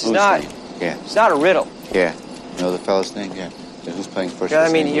 Ray, this is not. Yeah. It's not a riddle. Yeah. You know the fella's name? Yeah. Who's playing first? You know what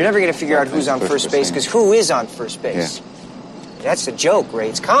I mean? You're never going to figure out who's on first base because who is on first base? Yeah. That's the joke, Ray.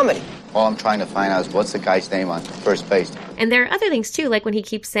 It's comedy. All I'm trying to find out is what's the guy's name on first base. And there are other things too, like when he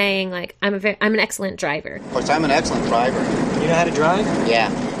keeps saying, like, I'm an excellent driver. Of course, I'm an excellent driver. You know how to drive?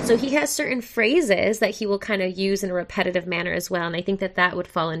 Yeah. So he has certain phrases that he will kind of use in a repetitive manner as well, and I think that would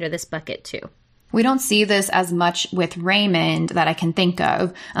fall under this bucket too. We don't see this as much with Raymond that I can think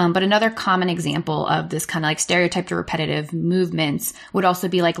of, but another common example of this kind of like stereotyped or repetitive movements would also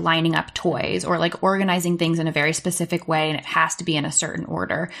be like lining up toys or like organizing things in a very specific way, and it has to be in a certain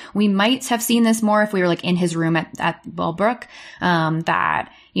order. We might have seen this more if we were like in his room at Wellbrook,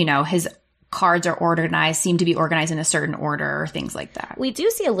 that, you know, his cards are seem to be organized in a certain order or things like that. We do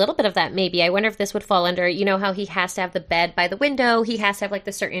see a little bit of that maybe. I wonder if this would fall under, you know, how he has to have the bed by the window. He has to have like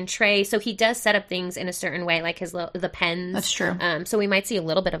the certain tray. So he does set up things in a certain way, like the pens. That's true. So we might see a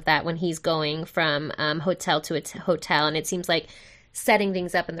little bit of that when he's going from hotel to hotel. And it seems like setting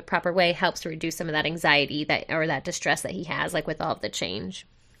things up in the proper way helps to reduce some of that anxiety or that distress that he has, like with all of the change.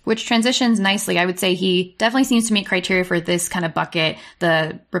 Which transitions nicely. I would say he definitely seems to meet criteria for this kind of bucket,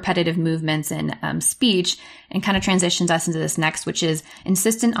 the repetitive movements and speech, and kind of transitions us into this next, which is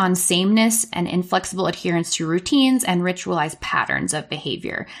insistent on sameness and inflexible adherence to routines and ritualized patterns of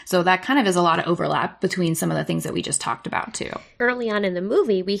behavior. So that kind of is a lot of overlap between some of the things that we just talked about too. Early on in the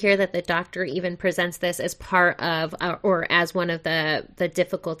movie, we hear that the doctor even presents this as part of, or as one of the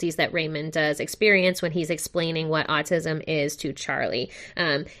difficulties that Raymond does experience when he's explaining what autism is to Charlie.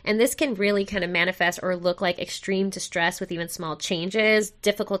 And this can really kind of manifest or look like extreme distress with even small changes,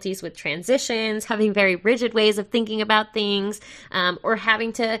 difficulties with transitions, having very rigid ways of thinking about things, or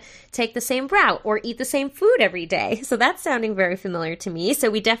having to take the same route or eat the same food every day. So that's sounding very familiar to me. So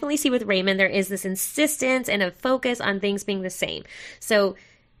we definitely see with Raymond, there is this insistence and a focus on things being the same. So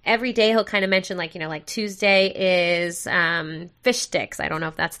every day he'll kind of mention like, you know, like Tuesday is fish sticks. I don't know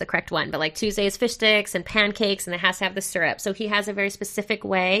if that's the correct one, but like Tuesday is fish sticks and pancakes, and it has to have the syrup. So he has a very specific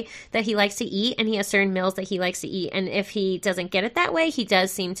way that he likes to eat, and he has certain meals that he likes to eat. And if he doesn't get it that way, he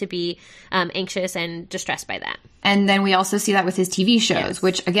does seem to be anxious and distressed by that. And then we also see that with his TV shows,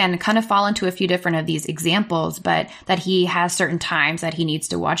 which again kind of fall into a few different of these examples, but that he has certain times that he needs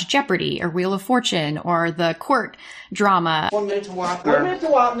to watch Jeopardy or Wheel of Fortune or the court drama. 1 minute to walk. 1 minute to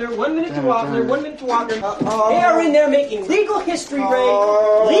walk. Wapner, 1 minute to Wapner, 1 minute to Wapner. They are in there making legal history,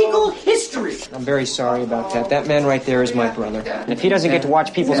 Ray. Legal history. I'm very sorry about that. That man right there is my brother. And if he doesn't get to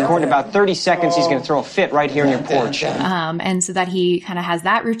watch People's Court in about 30 seconds, he's going to throw a fit right here in your porch. And so that he kind of has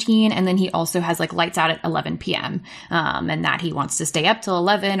that routine, and then he also has like lights out at 11 p.m. And that he wants to stay up till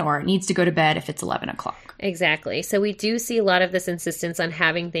 11 or needs to go to bed if it's 11 o'clock. Exactly. So we do see a lot of this insistence on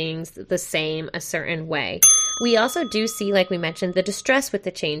having things the same, a certain way. We also do see, like we mentioned, the distress with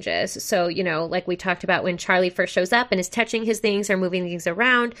the changes. So, you know, like we talked about when Charlie first shows up and is touching his things or moving things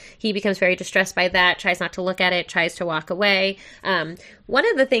around, he becomes very distressed by that, tries not to look at it, tries to walk away. One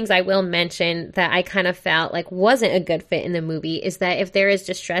of the things I will mention that I kind of felt like wasn't a good fit in the movie is that if there is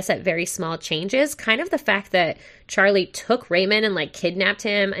distress at very small changes, kind of the fact that Charlie took Raymond and like kidnapped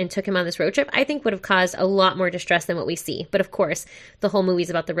him and took him on this road trip, I think would have caused a lot more distress than what we see. But of course, the whole movie's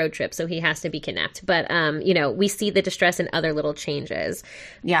about the road trip, so he has to be kidnapped. But, you know, we see the distress in other little changes.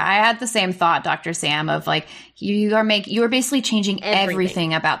 Yeah, I had the same thought, Dr. Sam, of like, you are basically changing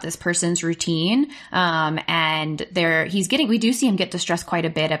everything about this person's routine. And we do see him get distressed quite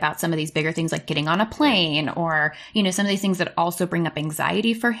a bit about some of these bigger things like getting on a plane or, you know, some of these things that also bring up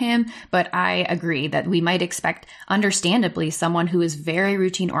anxiety for him. But I agree that we might expect, understandably, someone who is very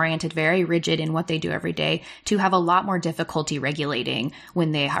routine oriented, very rigid in what they do every day to have a lot more difficulty regulating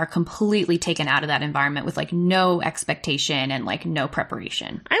when they are completely taken out of that environment with like no expectation and like no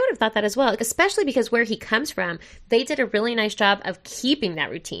preparation. I would have thought that as well, especially because where he comes from, they did a really nice job of keeping that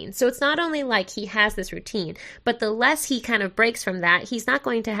routine. So it's not only like he has this routine, but the less he kind of breaks from that, he's not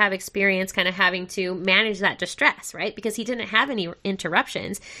going to have experience kind of having to manage that distress, right? Because he didn't have any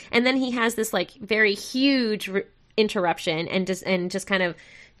interruptions. And then he has this like very huge interruption and just kind of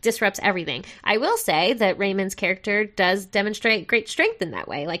disrupts everything. I will say that Raymond's character does demonstrate great strength in that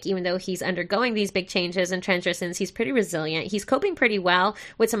way. Like, even though he's undergoing these big changes and transitions, he's pretty resilient. He's coping pretty well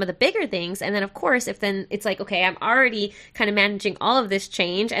with some of the bigger things. And then, of course, if then it's like, okay, I'm already kind of managing all of this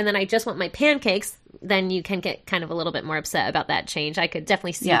change, and then I just want my pancakes, then you can get kind of a little bit more upset about that change. I could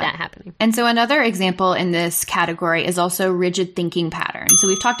definitely see that happening. And so another example in this category is also rigid thinking patterns. So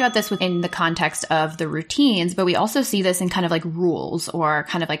we've talked about this within the context of the routines, but we also see this in kind of like rules or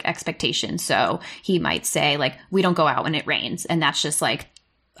kind of like expectations. So he might say like, we don't go out when it rains. And that's just like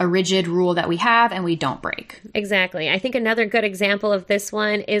a rigid rule that we have and we don't break. Exactly. I think another good example of this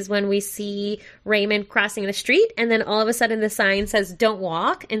one is when we see Raymond crossing the street and then all of a sudden the sign says don't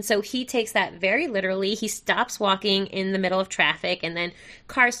walk. And so he takes that very literally. He stops walking in the middle of traffic and then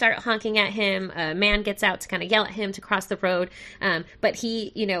cars start honking at him. A man gets out to kind of yell at him to cross the road. But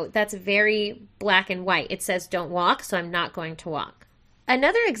he, you know, that's very black and white. It says don't walk, so I'm not going to walk.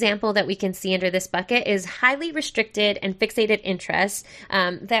 Another example that we can see under this bucket is highly restricted and fixated interests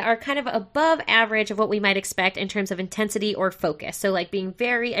that are kind of above average of what we might expect in terms of intensity or focus. So like being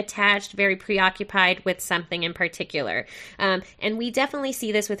very attached, very preoccupied with something in particular. And we definitely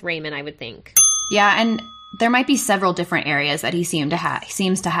see this with Raymond, I would think. Yeah, and there might be several different areas that he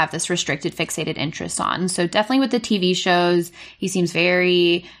seems to have this restricted, fixated interest on. So definitely with the TV shows, he seems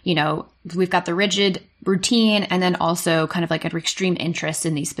very, you know, we've got the rigid routine and then also kind of like an extreme interest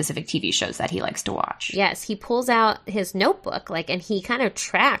in these specific TV shows that he likes to watch. Yes, he pulls out his notebook, and he kind of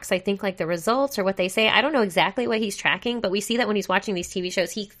tracks, I think, like the results or what they say. I don't know exactly what he's tracking, but we see that when he's watching these TV shows,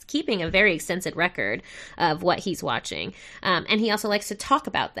 he's keeping a very extensive record of what he's watching. And he also likes to talk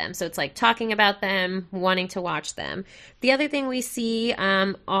about them. So it's like talking about them, wanting to watch them. The other thing we see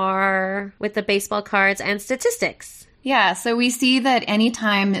are with the baseball cards and statistics. Yeah, so we see that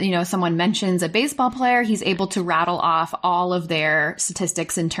anytime, you know, someone mentions a baseball player, he's able to rattle off all of their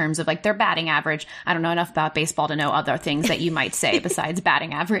statistics in terms of like their batting average. I don't know enough about baseball to know other things that you might say besides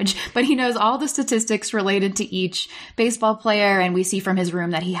batting average, but he knows all the statistics related to each baseball player. And we see from his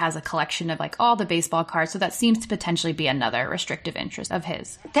room that he has a collection of like all the baseball cards. So that seems to potentially be another restrictive interest of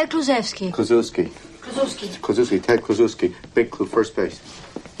his. Ted Kluszewski. Kluszewski, Ted Kluszewski, big clue, first base.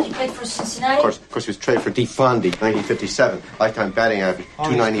 He played for Cincinnati? Of course, he was traded for Defondi, 1957. Lifetime batting average,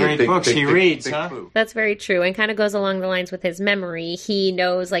 298. Great books he reads, big huh? clue. That's very true, and kind of goes along the lines with his memory. He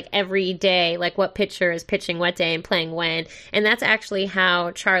knows, like, every day, like, what pitcher is pitching what day and playing when, and that's actually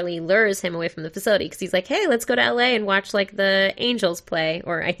how Charlie lures him away from the facility, because he's like, hey, let's go to L.A. and watch, like, the Angels play,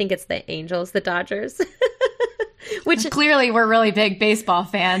 or I think it's the Angels, the Dodgers. Which clearly we're really big baseball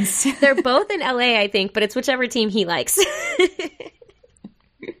fans. They're both in LA, I think, but it's whichever team he likes.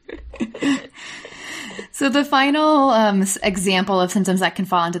 So the final example of symptoms that can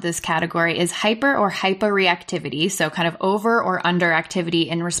fall into this category is hyper or hyporeactivity, so kind of over or under activity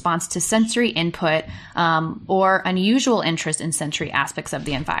in response to sensory input or unusual interest in sensory aspects of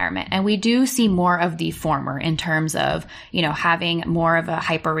the environment. And we do see more of the former in terms of, having more of a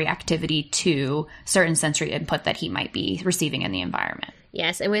hyperreactivity to certain sensory input that he might be receiving in the environment.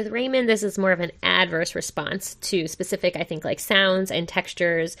 Yes, and with Raymond, this is more of an adverse response to specific, I think, like sounds and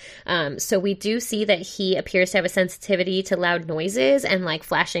textures. So we do see that he appears to have a sensitivity to loud noises and like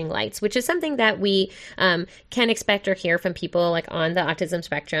flashing lights, which is something that we can expect or hear from people like on the autism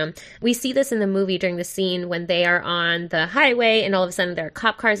spectrum. We see this in the movie during the scene when they are on the highway and all of a sudden there are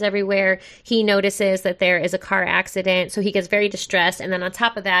cop cars everywhere. He notices that there is a car accident, so he gets very distressed. And then on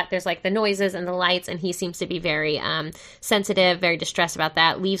top of that, there's like the noises and the lights, and he seems to be very sensitive, very distressed about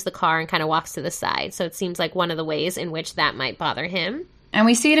that, leaves the car and kind of walks to the side. So it seems like one of the ways in which that might bother him. And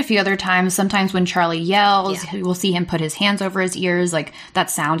we see it a few other times. Sometimes when Charlie yells, we'll see him put his hands over his ears. Like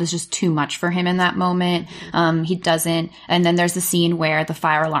that sound is just too much for him in that moment. He doesn't. And then there's the scene where the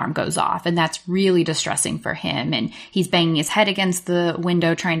fire alarm goes off, and that's really distressing for him. And he's banging his head against the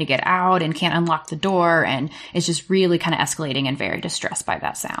window trying to get out and can't unlock the door. And it's just really kind of escalating and very distressed by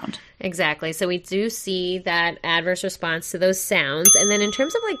that sound. Exactly. So we do see that adverse response to those sounds. And then in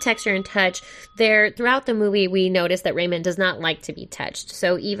terms of like texture and touch, throughout the movie, we notice that Raymond does not like to be touched.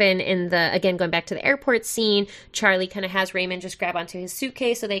 So even in again, going back to the airport scene, Charlie kind of has Raymond just grab onto his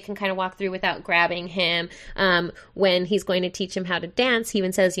suitcase so they can kind of walk through without grabbing him. When he's going to teach him how to dance, he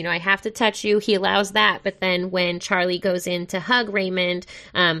even says, I have to touch you. He allows that. But then when Charlie goes in to hug Raymond,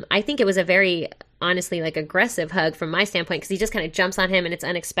 I think it was a very honestly like aggressive hug from my standpoint, because he just kind of jumps on him and it's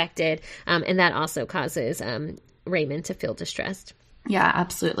unexpected. And that also causes Raymond to feel distressed. Yeah,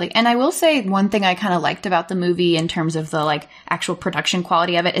 absolutely. And I will say one thing I kind of liked about the movie in terms of the like actual production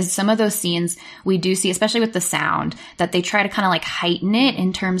quality of it is some of those scenes we do see, especially with the sound, that they try to kind of like heighten it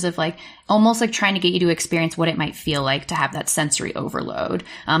in terms of like almost like trying to get you to experience what it might feel like to have that sensory overload.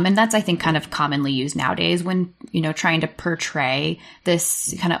 And that's, I think, kind of commonly used nowadays when, trying to portray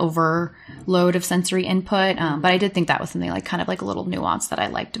this kind of overload of sensory input. But I did think that was something like kind of like a little nuance that I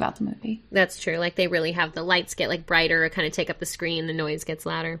liked about the movie. That's true. Like they really have the lights get like brighter or kind of take up the screen. The noise gets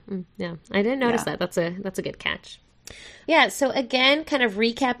louder. Yeah, I didn't notice that. That's a good catch. Yeah, so again, kind of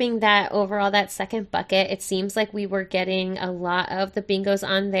recapping that overall, that second bucket, it seems like we were getting a lot of the bingos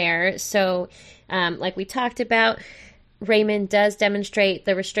on there. So like we talked about, Raymond does demonstrate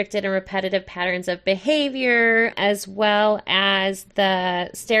the restricted and repetitive patterns of behavior, as well as the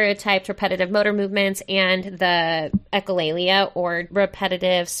stereotyped repetitive motor movements and the echolalia, or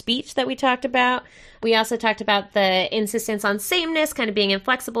repetitive speech that we talked about. We also talked about the insistence on sameness, kind of being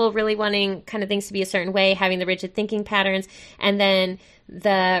inflexible, really wanting kind of things to be a certain way, having the rigid thinking patterns, and then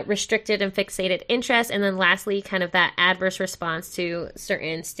the restricted and fixated interest, and then lastly, kind of that adverse response to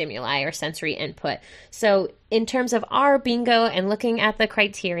certain stimuli or sensory input. So in terms of our bingo and looking at the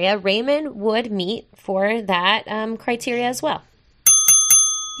criteria, Raymond would meet for that criteria as well.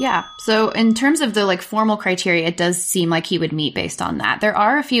 Yeah. So in terms of the like formal criteria, it does seem like he would meet based on that. There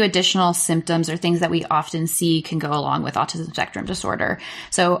are a few additional symptoms or things that we often see can go along with autism spectrum disorder.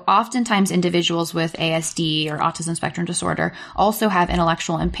 So oftentimes individuals with ASD or autism spectrum disorder also have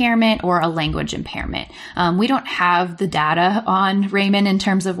intellectual impairment or a language impairment. We don't have the data on Raymond in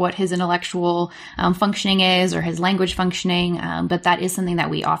terms of what his intellectual functioning is or his language functioning, but that is something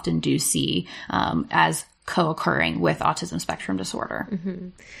that we often do see as co-occurring with autism spectrum disorder.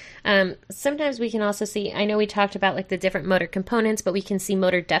 Mm-hmm. Sometimes we can also see, I know we talked about like the different motor components, but we can see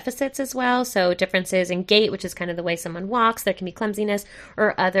motor deficits as well. So differences in gait, which is kind of the way someone walks. There can be clumsiness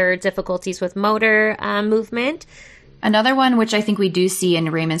or other difficulties with motor movement. Another one, which I think we do see in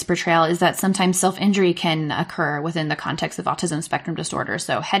Raymond's portrayal, is that sometimes self-injury can occur within the context of autism spectrum disorder.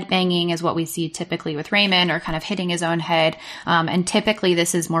 So headbanging is what we see typically with Raymond, or kind of hitting his own head. And typically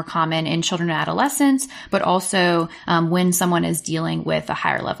this is more common in children and adolescents, but also when someone is dealing with a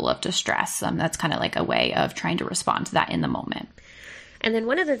higher level of distress. That's kind of like a way of trying to respond to that in the moment. And then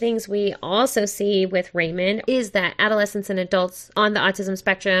one of the things we also see with Raymond is that adolescents and adults on the autism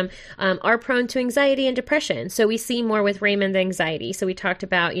spectrum are prone to anxiety and depression. So we see more with Raymond the anxiety. So we talked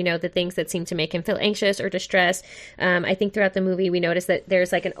about, the things that seem to make him feel anxious or distressed. I think throughout the movie, we noticed that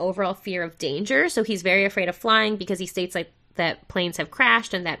there's like an overall fear of danger. So he's very afraid of flying because he states like that planes have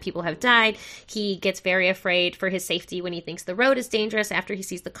crashed and that people have died. He gets very afraid for his safety when he thinks the road is dangerous after he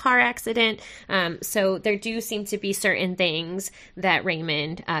sees the car accident. So there do seem to be certain things that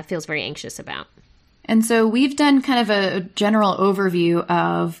Raymond feels very anxious about. And so we've done kind of a general overview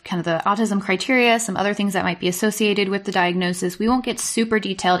of kind of the autism criteria, some other things that might be associated with the diagnosis. We won't get super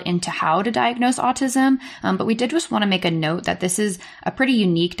detailed into how to diagnose autism, but we did just want to make a note that this is a pretty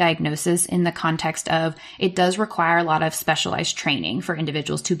unique diagnosis in the context of it does require a lot of specialized training for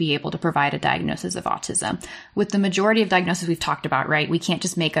individuals to be able to provide a diagnosis of autism. With the majority of diagnoses we've talked about, right, we can't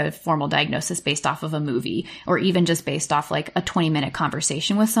just make a formal diagnosis based off of a movie or even just based off like a 20-minute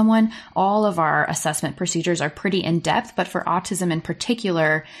conversation with someone. All of our assessment procedures are pretty in-depth, but for autism in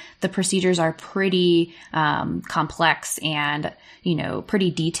particular, the procedures are pretty complex and,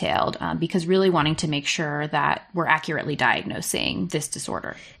 pretty detailed because really wanting to make sure that we're accurately diagnosing this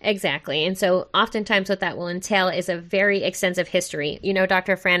disorder. Exactly. And so oftentimes what that will entail is a very extensive history.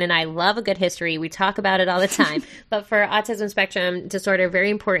 Dr. Fran and I love a good history. We talk about it all the time. But for autism spectrum disorder, very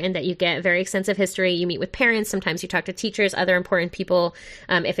important that you get very extensive history. You meet with parents. Sometimes you talk to teachers, other important people.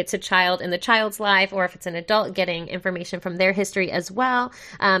 If it's a child in the child's life or if it's an adult, getting information from their history as well.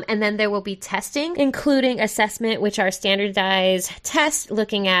 And then there will be testing, including assessment, which are standardized tests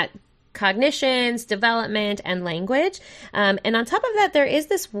looking at cognitions, development, and language. And on top of that, there is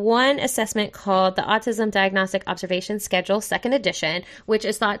this one assessment called the Autism Diagnostic Observation Schedule, 2nd edition, which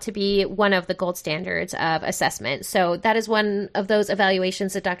is thought to be one of the gold standards of assessment. So that is one of those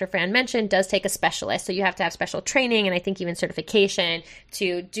evaluations that Dr. Fran mentioned does take a specialist. So you have to have special training and I think even certification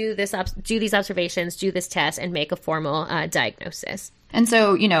to do these observations, do this test, and make a formal diagnosis. And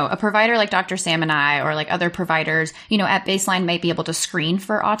so, a provider like Dr. Sam and I, or like other providers, at baseline might be able to screen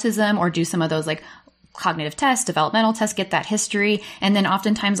for autism or do some of those like cognitive tests, developmental tests, get that history. And then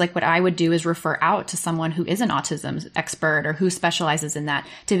oftentimes, like what I would do is refer out to someone who is an autism expert or who specializes in that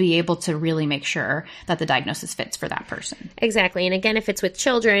to be able to really make sure that the diagnosis fits for that person. Exactly. And again, if it's with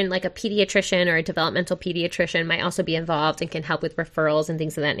children, like a pediatrician or a developmental pediatrician might also be involved and can help with referrals and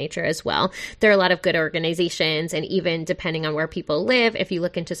things of that nature as well. There are a lot of good organizations, and even depending on where people live, if you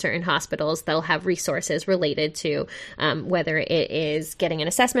look into certain hospitals, they'll have resources related to whether it is getting an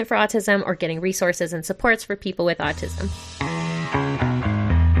assessment for autism or getting resources and supports for people with autism.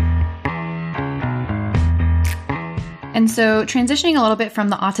 And so transitioning a little bit from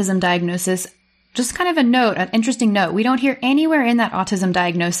the autism diagnosis, just kind of an interesting note. We don't hear anywhere in that autism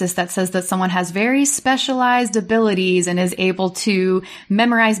diagnosis that says that someone has very specialized abilities and is able to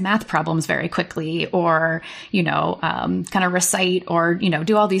memorize math problems very quickly or, kind of recite or,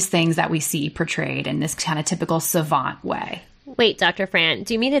 do all these things that we see portrayed in this kind of typical savant way. Wait, Dr. Fran,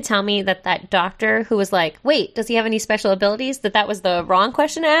 do you mean to tell me that doctor who was like, wait, does he have any special abilities, that was the wrong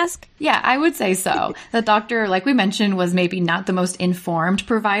question to ask? Yeah, I would say so. The doctor, like we mentioned, was maybe not the most informed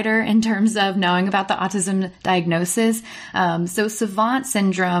provider in terms of knowing about the autism diagnosis. So savant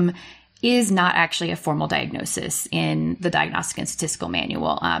syndrome is not actually a formal diagnosis in the Diagnostic and Statistical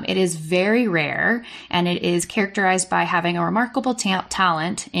Manual. It is very rare, and it is characterized by having a remarkable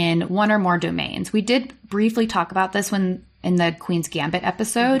talent in one or more domains. We did briefly talk about this in the Queen's Gambit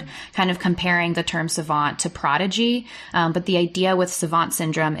episode, kind of comparing the term savant to prodigy. But the idea with savant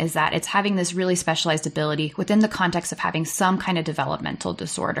syndrome is that it's having this really specialized ability within the context of having some kind of developmental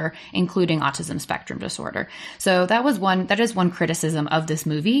disorder, including autism spectrum disorder. So that is one criticism of this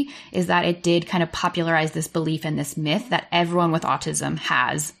movie, is that it did kind of popularize this belief and this myth that everyone with autism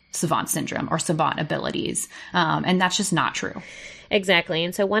has savant syndrome or savant abilities. And that's just not true. Exactly.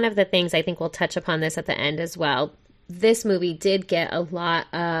 And so one of the things, I think we'll touch upon this at the end as well, this movie did get a lot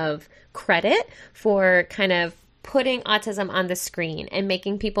of credit for kind of putting autism on the screen and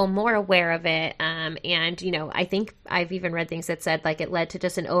making people more aware of it. And, I think I've even read things that said like it led to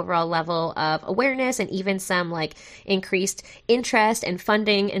just an overall level of awareness and even some like increased interest and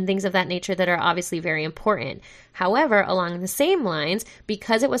funding and things of that nature that are obviously very important. However, along the same lines,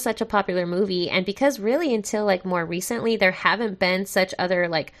 because it was such a popular movie and because really until like more recently, there haven't been such other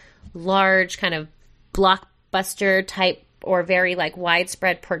like large kind of blockbuster type or very like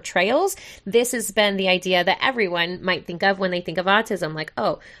widespread portrayals, this has been the idea that everyone might think of when they think of autism, like,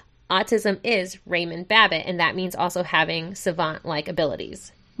 oh, autism is Raymond Babbitt, and that means also having savant-like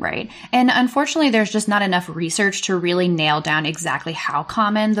abilities. Right. And unfortunately, there's just not enough research to really nail down exactly how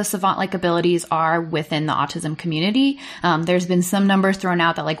common the savant-like abilities are within the autism community. There's been some numbers thrown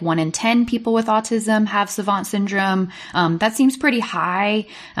out that like 1 in 10 people with autism have savant syndrome. That seems pretty high.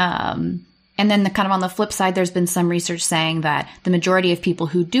 And then kind of on the flip side, there's been some research saying that the majority of people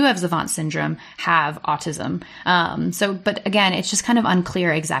who do have savant syndrome have autism. But again, it's just kind of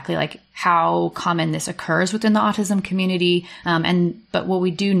unclear exactly like how common this occurs within the autism community. But what we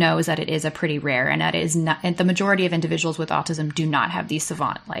do know is that it is a pretty rare, and that is not, and the majority of individuals with autism do not have these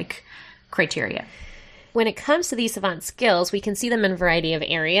savant-like criteria. when it comes to these savant skills, we can see them in a variety of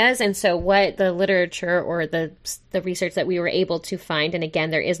areas. And so what the literature or the research that we were able to find, and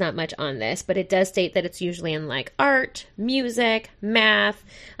again, there is not much on this, but it does state that it's usually in like art, music, math,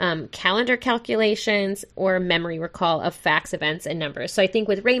 calendar calculations, or memory recall of facts, events, and numbers. So I think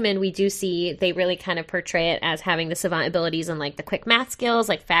with Raymond, we do see they really kind of portray it as having the savant abilities and like the quick math skills,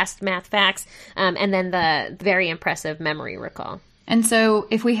 like fast math facts, and then the very impressive memory recall. And so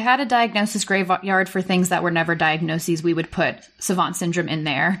if we had a diagnosis graveyard for things that were never diagnoses, we would put savant syndrome in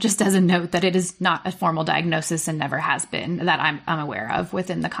there, just as a note that it is not a formal diagnosis and never has been that I'm aware of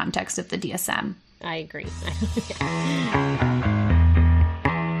within the context of the DSM. I agree.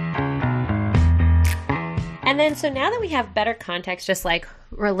 And then, so now that we have better context, just like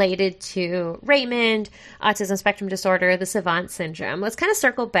related to Raymond, autism spectrum disorder, the savant syndrome, let's kind of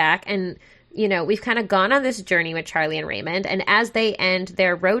circle back and, you know, we've kind of gone on this journey with Charlie and Raymond, and as they end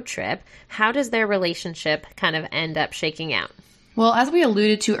their road trip, how does their relationship kind of end up shaking out? Well, as we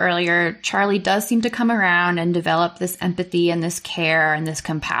alluded to earlier, Charlie does seem to come around and develop this empathy and this care and this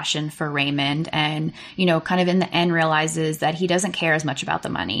compassion for Raymond, and, you know, kind of in the end realizes that he doesn't care as much about the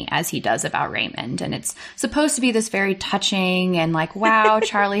money as he does about Raymond. And it's supposed to be this very touching and like, wow,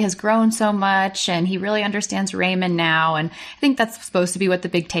 Charlie has grown so much and he really understands Raymond now. And I think that's supposed to be what the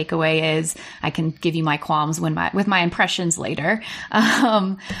big takeaway is. I can give you my qualms with my impressions later.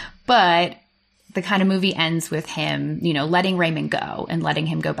 But the kind of movie ends with him, you know, letting Raymond go and letting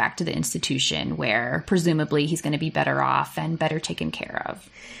him go back to the institution where presumably he's going to be better off and better taken care of.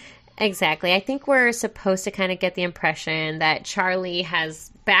 Exactly. I think we're supposed to kind of get the impression that Charlie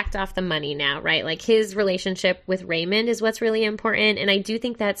has backed off the money now, right? Like his relationship with Raymond is what's really important. And I do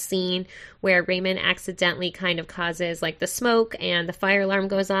think that scene where Raymond accidentally kind of causes like the smoke and the fire alarm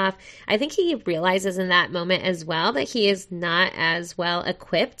goes off, I think he realizes in that moment as well that he is not as well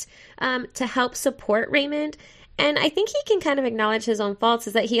equipped to help support Raymond. And I think he can kind of acknowledge his own faults,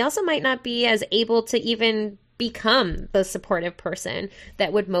 is that he also might not be as able to even become the supportive person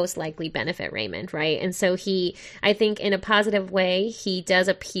that would most likely benefit Raymond, right? And so I think in a positive way, he does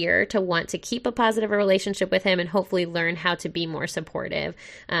appear to want to keep a positive relationship with him and hopefully learn how to be more supportive.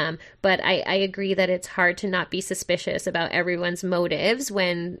 But I agree that it's hard to not be suspicious about everyone's motives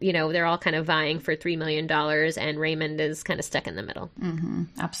when, you know, they're all kind of vying for $3 million and Raymond is kind of stuck in the middle. Mm-hmm,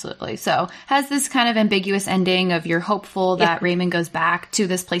 absolutely. So has this kind of ambiguous ending of you're hopeful that Raymond goes back to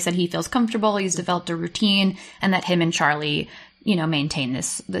this place that he feels comfortable, he's developed a routine, and that him and Charlie, you know, maintain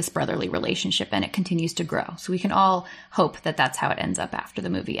this brotherly relationship and it continues to grow. So we can all hope that that's how it ends up after the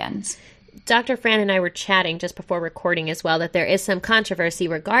movie ends. Dr. Fran and I were chatting just before recording as well that there is some controversy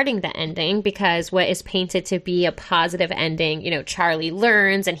regarding the ending, because what is painted to be a positive ending, you know, Charlie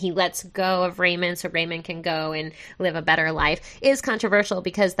learns and he lets go of Raymond so Raymond can go and live a better life, is controversial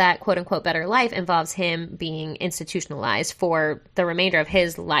because that quote unquote better life involves him being institutionalized for the remainder of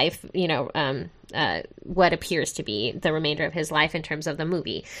his life, you know, what appears to be the remainder of his life in terms of the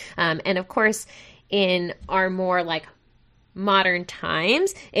movie. And of course, in our more like modern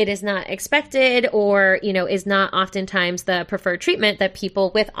times, it is not expected or, you know, is not oftentimes the preferred treatment that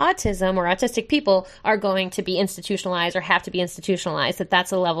people with autism or autistic people are going to be institutionalized or have to be institutionalized, that's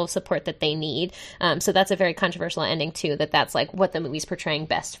the level of support that they need. So that's a very controversial ending too, that's like what the movie's portraying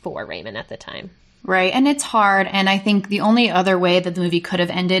best for Raymond at the time. Right. And it's hard. And I think the only other way that the movie could have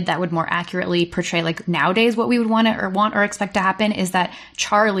ended that would more accurately portray like nowadays what we would want or expect to happen is that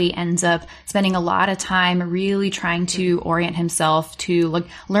Charlie ends up spending a lot of time really trying to orient himself to like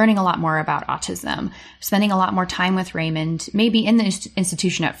learning a lot more about autism, spending a lot more time with Raymond, maybe in the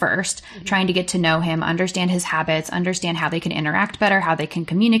institution at first, trying to get to know him, understand his habits, understand how they can interact better, how they can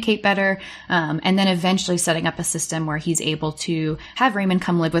communicate better, and then eventually setting up a system where he's able to have Raymond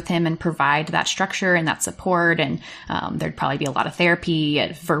come live with him and provide that structure and that support. And there'd probably be a lot of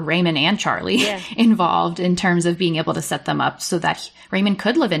therapy for Raymond and Charlie involved in terms of being able to set them up so that Raymond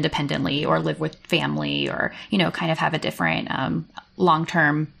could live independently or live with family or, you know, kind of have a different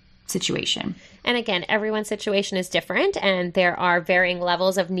long-term situation. And again, everyone's situation is different and there are varying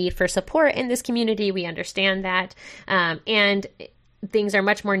levels of need for support in this community. We understand that. And things are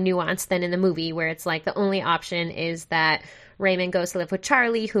much more nuanced than in the movie where it's like the only option is that Raymond goes to live with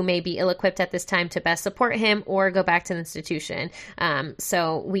Charlie, who may be ill-equipped at this time to best support him, or go back to the institution.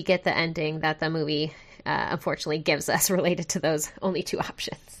 So we get the ending that the movie unfortunately gives us related to those only two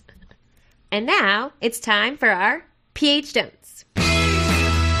options. And now it's time for our PH Don'ts.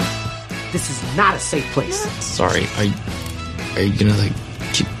 This is not a safe place. Sorry, are you gonna like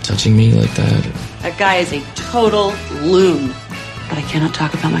keep touching me like that? That guy is a total loon. But I cannot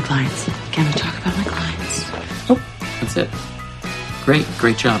talk about my clients. Oh, that's it.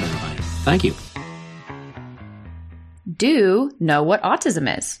 Great job, everybody. Thank you. Do know what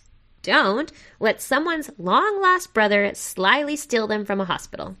autism is. Don't let someone's long-lost brother slyly steal them from a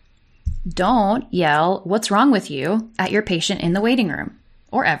hospital. Don't yell, "What's wrong with you?" at your patient in the waiting room,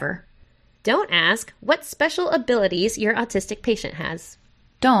 or ever. Don't ask what special abilities your autistic patient has.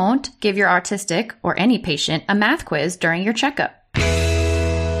 Don't give your autistic or any patient a math quiz during your checkup.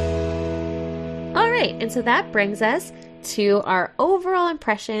 All right, and so that brings us to our overall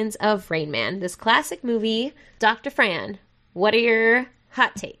impressions of Rain Man, this classic movie. Dr. Fran, what are your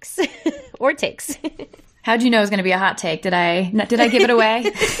hot takes or takes? How'd you know it was going to be a hot take? Did I give it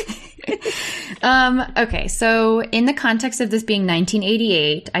away? Okay, so in the context of this being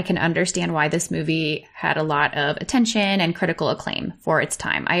 1988, I can understand why this movie had a lot of attention and critical acclaim for its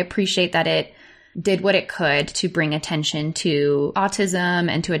time. I appreciate that it did what it could to bring attention to autism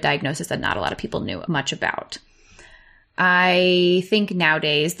and to a diagnosis that not a lot of people knew much about. I think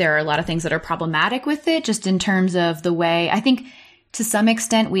nowadays there are a lot of things that are problematic with it, just in terms of the way, I think to some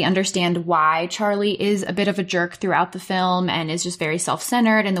extent we understand why Charlie is a bit of a jerk throughout the film and is just very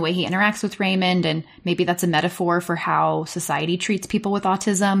self-centered in the way he interacts with Raymond. And maybe that's a metaphor for how society treats people with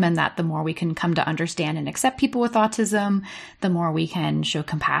autism, and that the more we can come to understand and accept people with autism, the more we can show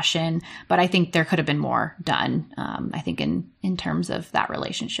compassion. But I think there could have been more done, I think, in terms of that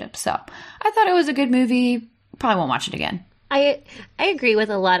relationship. So I thought it was a good movie. Probably won't watch it again. I agree with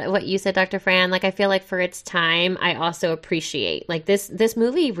a lot of what you said, Dr. Fran. Like, I feel like for its time, I also appreciate, like, this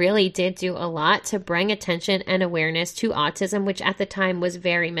movie really did do a lot to bring attention and awareness to autism, which at the time was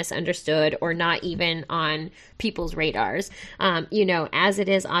very misunderstood or not even on people's radars. As it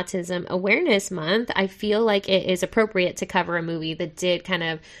is Autism Awareness Month, I feel like it is appropriate to cover a movie that did kind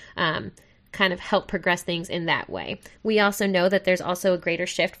of help progress things in that way. We also know that there's also a greater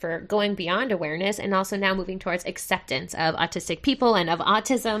shift for going beyond awareness and also now moving towards acceptance of autistic people and of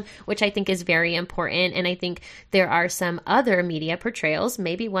autism, which I think is very important. And I think there are some other media portrayals,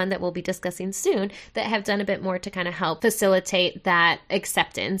 maybe one that we'll be discussing soon, that have done a bit more to kind of help facilitate that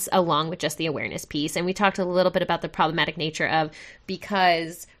acceptance along with just the awareness piece. And we talked a little bit about the problematic nature of,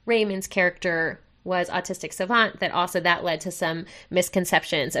 because Raymond's character was autistic savant, that led to some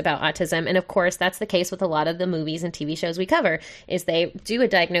misconceptions about autism. And of course, that's the case with a lot of the movies and TV shows we cover, is they do a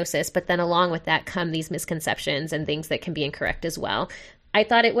diagnosis, but then along with that come these misconceptions and things that can be incorrect as well. I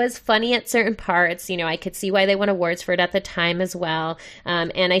thought it was funny at certain parts. I could see why they won awards for it at the time as well.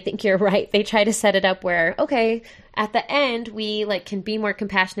 And I think you're right. They try to set it up where, okay, at the end, we can be more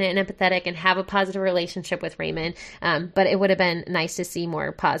compassionate and empathetic and have a positive relationship with Raymond. But it would have been nice to see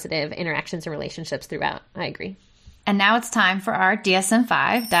more positive interactions and relationships throughout. I agree. And now it's time for our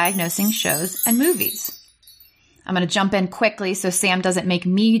DSM-5, diagnosing shows and movies. I'm going to jump in quickly so Sam doesn't make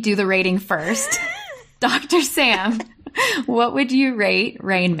me do the rating first. Dr. Sam, what would you rate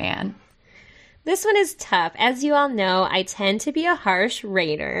Rain Man? This one is tough. As you all know, I tend to be a harsh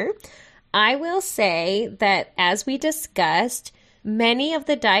rater. I will say that, as we discussed, many of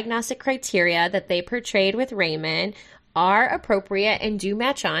the diagnostic criteria that they portrayed with Raymond are appropriate and do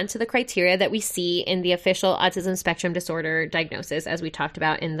match on to the criteria that we see in the official autism spectrum disorder diagnosis, as we talked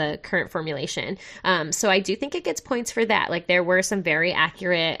about in the current formulation. So I do think it gets points for that. Like, there were some very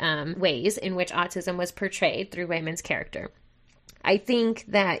accurate ways in which autism was portrayed through Raymond's character. I think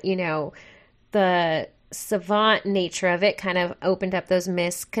that, the savant nature of it kind of opened up those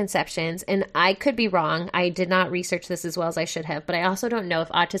misconceptions, and I could be wrong. I did not research this as well as I should have, but I also don't know if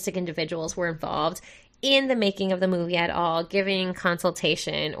autistic individuals were involved in the making of the movie at all, giving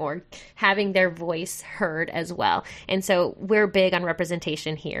consultation or having their voice heard as well. And so we're big on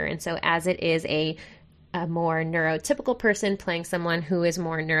representation here. And so as it is a more neurotypical person playing someone who is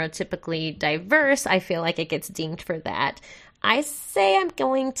more neurotypically diverse, I feel like it gets dinged for that. I say I'm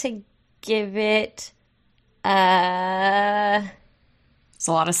going to give it it's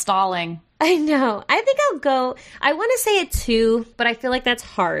a lot of stalling. I know. I think I want to say a 2, but I feel like that's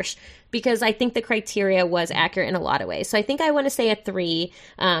harsh because I think the criteria was accurate in a lot of ways. So I think I want to say a 3,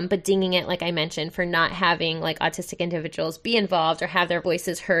 but dinging it, like I mentioned, for not having autistic individuals be involved or have their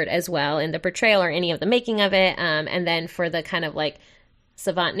voices heard as well in the portrayal or any of the making of it. And then for the kind of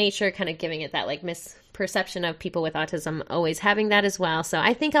savant nature, kind of giving it that misperception of people with autism always having that as well. So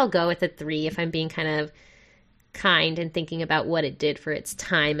I think I'll go with a 3 if I'm being kind of kind and thinking about what it did for its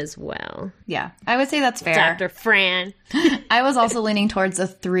time as well. Yeah, I would say that's fair. Dr. Fran. I was also leaning towards a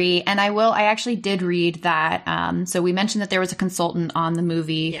 3, and I actually did read that. So we mentioned that there was a consultant on the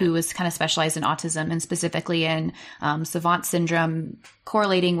movie who was kind of specialized in autism and specifically in savant syndrome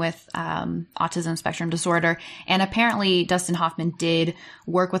correlating with autism spectrum disorder. And apparently Dustin Hoffman did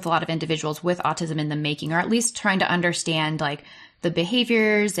work with a lot of individuals with autism in the making, or at least trying to understand the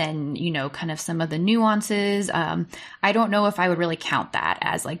behaviors and, you know, kind of some of the nuances. I don't know if I would really count that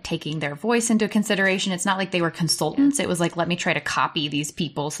as like taking their voice into consideration. It's not like they were consultants. It was like, let me try to copy these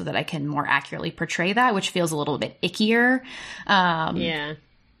people so that I can more accurately portray that, which feels a little bit ickier. Yeah.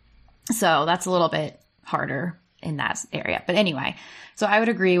 So that's a little bit harder in that area. But anyway, so I would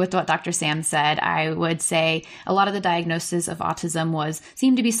agree with what Dr. Sam said. I would say a lot of the diagnosis of autism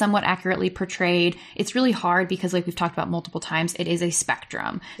seemed to be somewhat accurately portrayed. It's really hard because, like we've talked about multiple times, it is a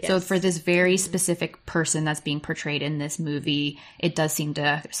spectrum. Yes. So for this very specific person that's being portrayed in this movie, it does seem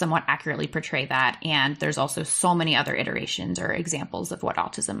to somewhat accurately portray that. And there's also so many other iterations or examples of what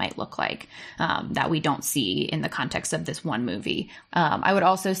autism might look like that we don't see in the context of this one movie. I would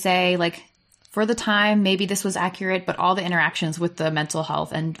also say, like, for the time, maybe this was accurate, but all the interactions with the mental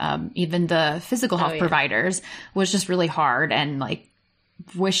health and even the physical health providers was just really hard, and like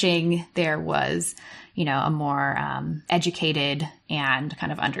wishing there was, you know, a more educated and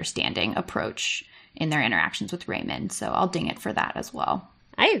kind of understanding approach in their interactions with Raymond. So I'll ding it for that as well.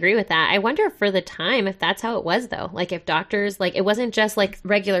 I agree with that. I wonder for the time if that's how it was, though. Like, if doctors, like, it wasn't just like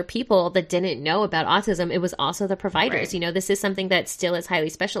regular people that didn't know about autism. It was also the providers. Right. You know, this is something that still is highly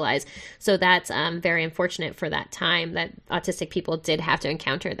specialized. So that's very unfortunate for that time that autistic people did have to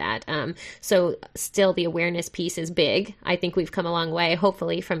encounter that. So still the awareness piece is big. I think we've come a long way,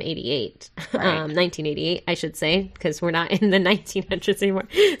 hopefully, from 88, right. 1988, I should say, because we're not in the 1900s anymore.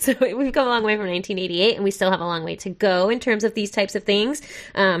 So we've come a long way from 1988, and we still have a long way to go in terms of these types of things.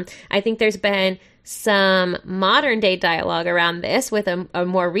 I think there's been some modern day dialogue around this with a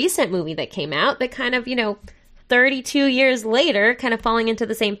more recent movie that came out that kind of, you know, 32 years later, kind of falling into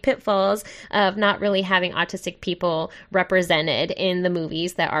the same pitfalls of not really having autistic people represented in the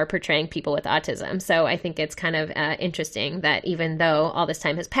movies that are portraying people with autism. So I think it's kind of interesting that even though all this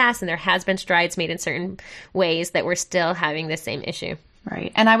time has passed and there has been strides made in certain ways, that we're still having the same issue.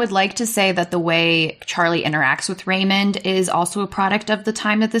 Right. And I would like to say that the way Charlie interacts with Raymond is also a product of the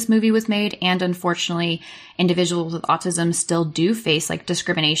time that this movie was made. And unfortunately, individuals with autism still do face like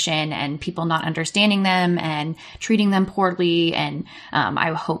discrimination and people not understanding them and treating them poorly. And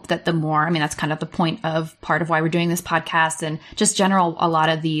I hope that the more, I mean, that's kind of the point of part of why we're doing this podcast and just general, a lot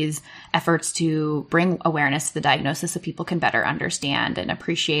of these efforts to bring awareness to the diagnosis so people can better understand and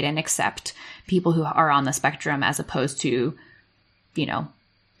appreciate and accept people who are on the spectrum as opposed to, you know,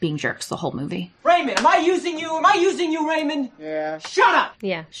 being jerks the whole movie. Raymond, am I using you? Am I using you, Raymond? Yeah. Shut up!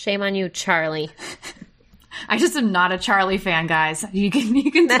 Yeah, shame on you, Charlie. I just am not a Charlie fan, guys. You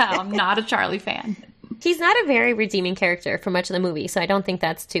can tell I'm not a Charlie fan. He's not a very redeeming character for much of the movie, so I don't think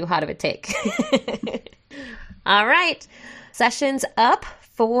that's too hot of a take. All right. Session's up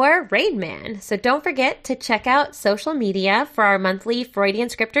for Rain Man. So don't forget to check out social media for our monthly Freudian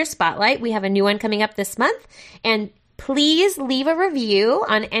Scripters Spotlight. We have a new one coming up this month. And please leave a review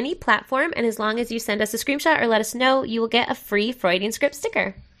on any platform, and as long as you send us a screenshot or let us know, you will get a free Freudian Script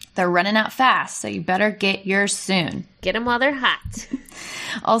sticker. They're running out fast, so you better get yours soon. Get them while they're hot.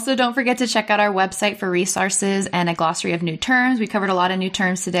 Also, don't forget to check out our website for resources and a glossary of new terms. We covered a lot of new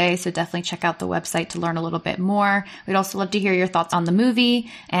terms today, so definitely check out the website to learn a little bit more. We'd also love to hear your thoughts on the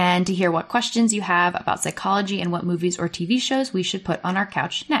movie and to hear what questions you have about psychology and what movies or TV shows we should put on our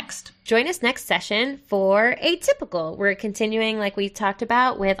couch next. Join us next session for Atypical. We're continuing, like we talked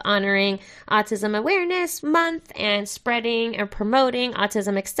about, with honoring Autism Awareness Month and spreading and promoting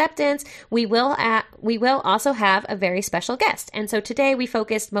autism acceptance. We will also have a very special guest. And so today we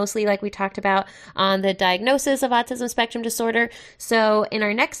focused mostly, like we talked about, on the diagnosis of autism spectrum disorder. So in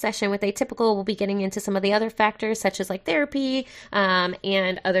our next session with Atypical, we'll be getting into some of the other factors, such as like therapy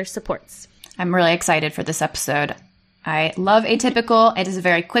and other supports. I'm really excited for this episode. I love Atypical. It is a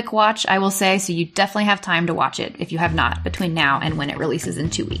very quick watch, I will say, so you definitely have time to watch it if you have not between now and when it releases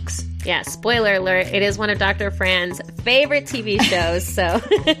in 2 weeks. Yeah, spoiler alert, it is one of Dr. Fran's favorite TV shows, so...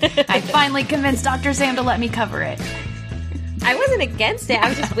 I finally convinced Dr. Sam to let me cover it. I wasn't against it. I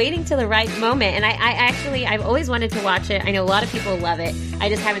was just waiting till the right moment. And I've always wanted to watch it. I know a lot of people love it. I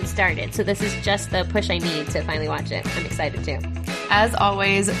just haven't started. So this is just the push I need to finally watch it. I'm excited too. As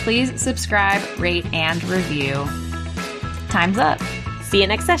always, please subscribe, rate, and review. Time's up. See you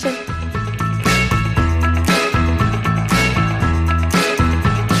next session.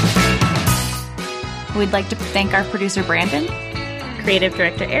 We'd like to thank our producer, Brandon, creative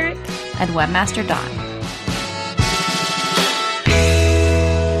director, Eric, and webmaster, Don.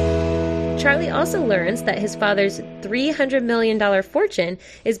 Charlie also learns that his father's $300 million fortune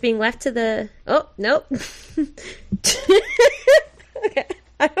is being left to the... Oh, nope. Okay.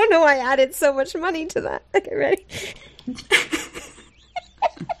 I don't know why I added so much money to that. Okay, ready?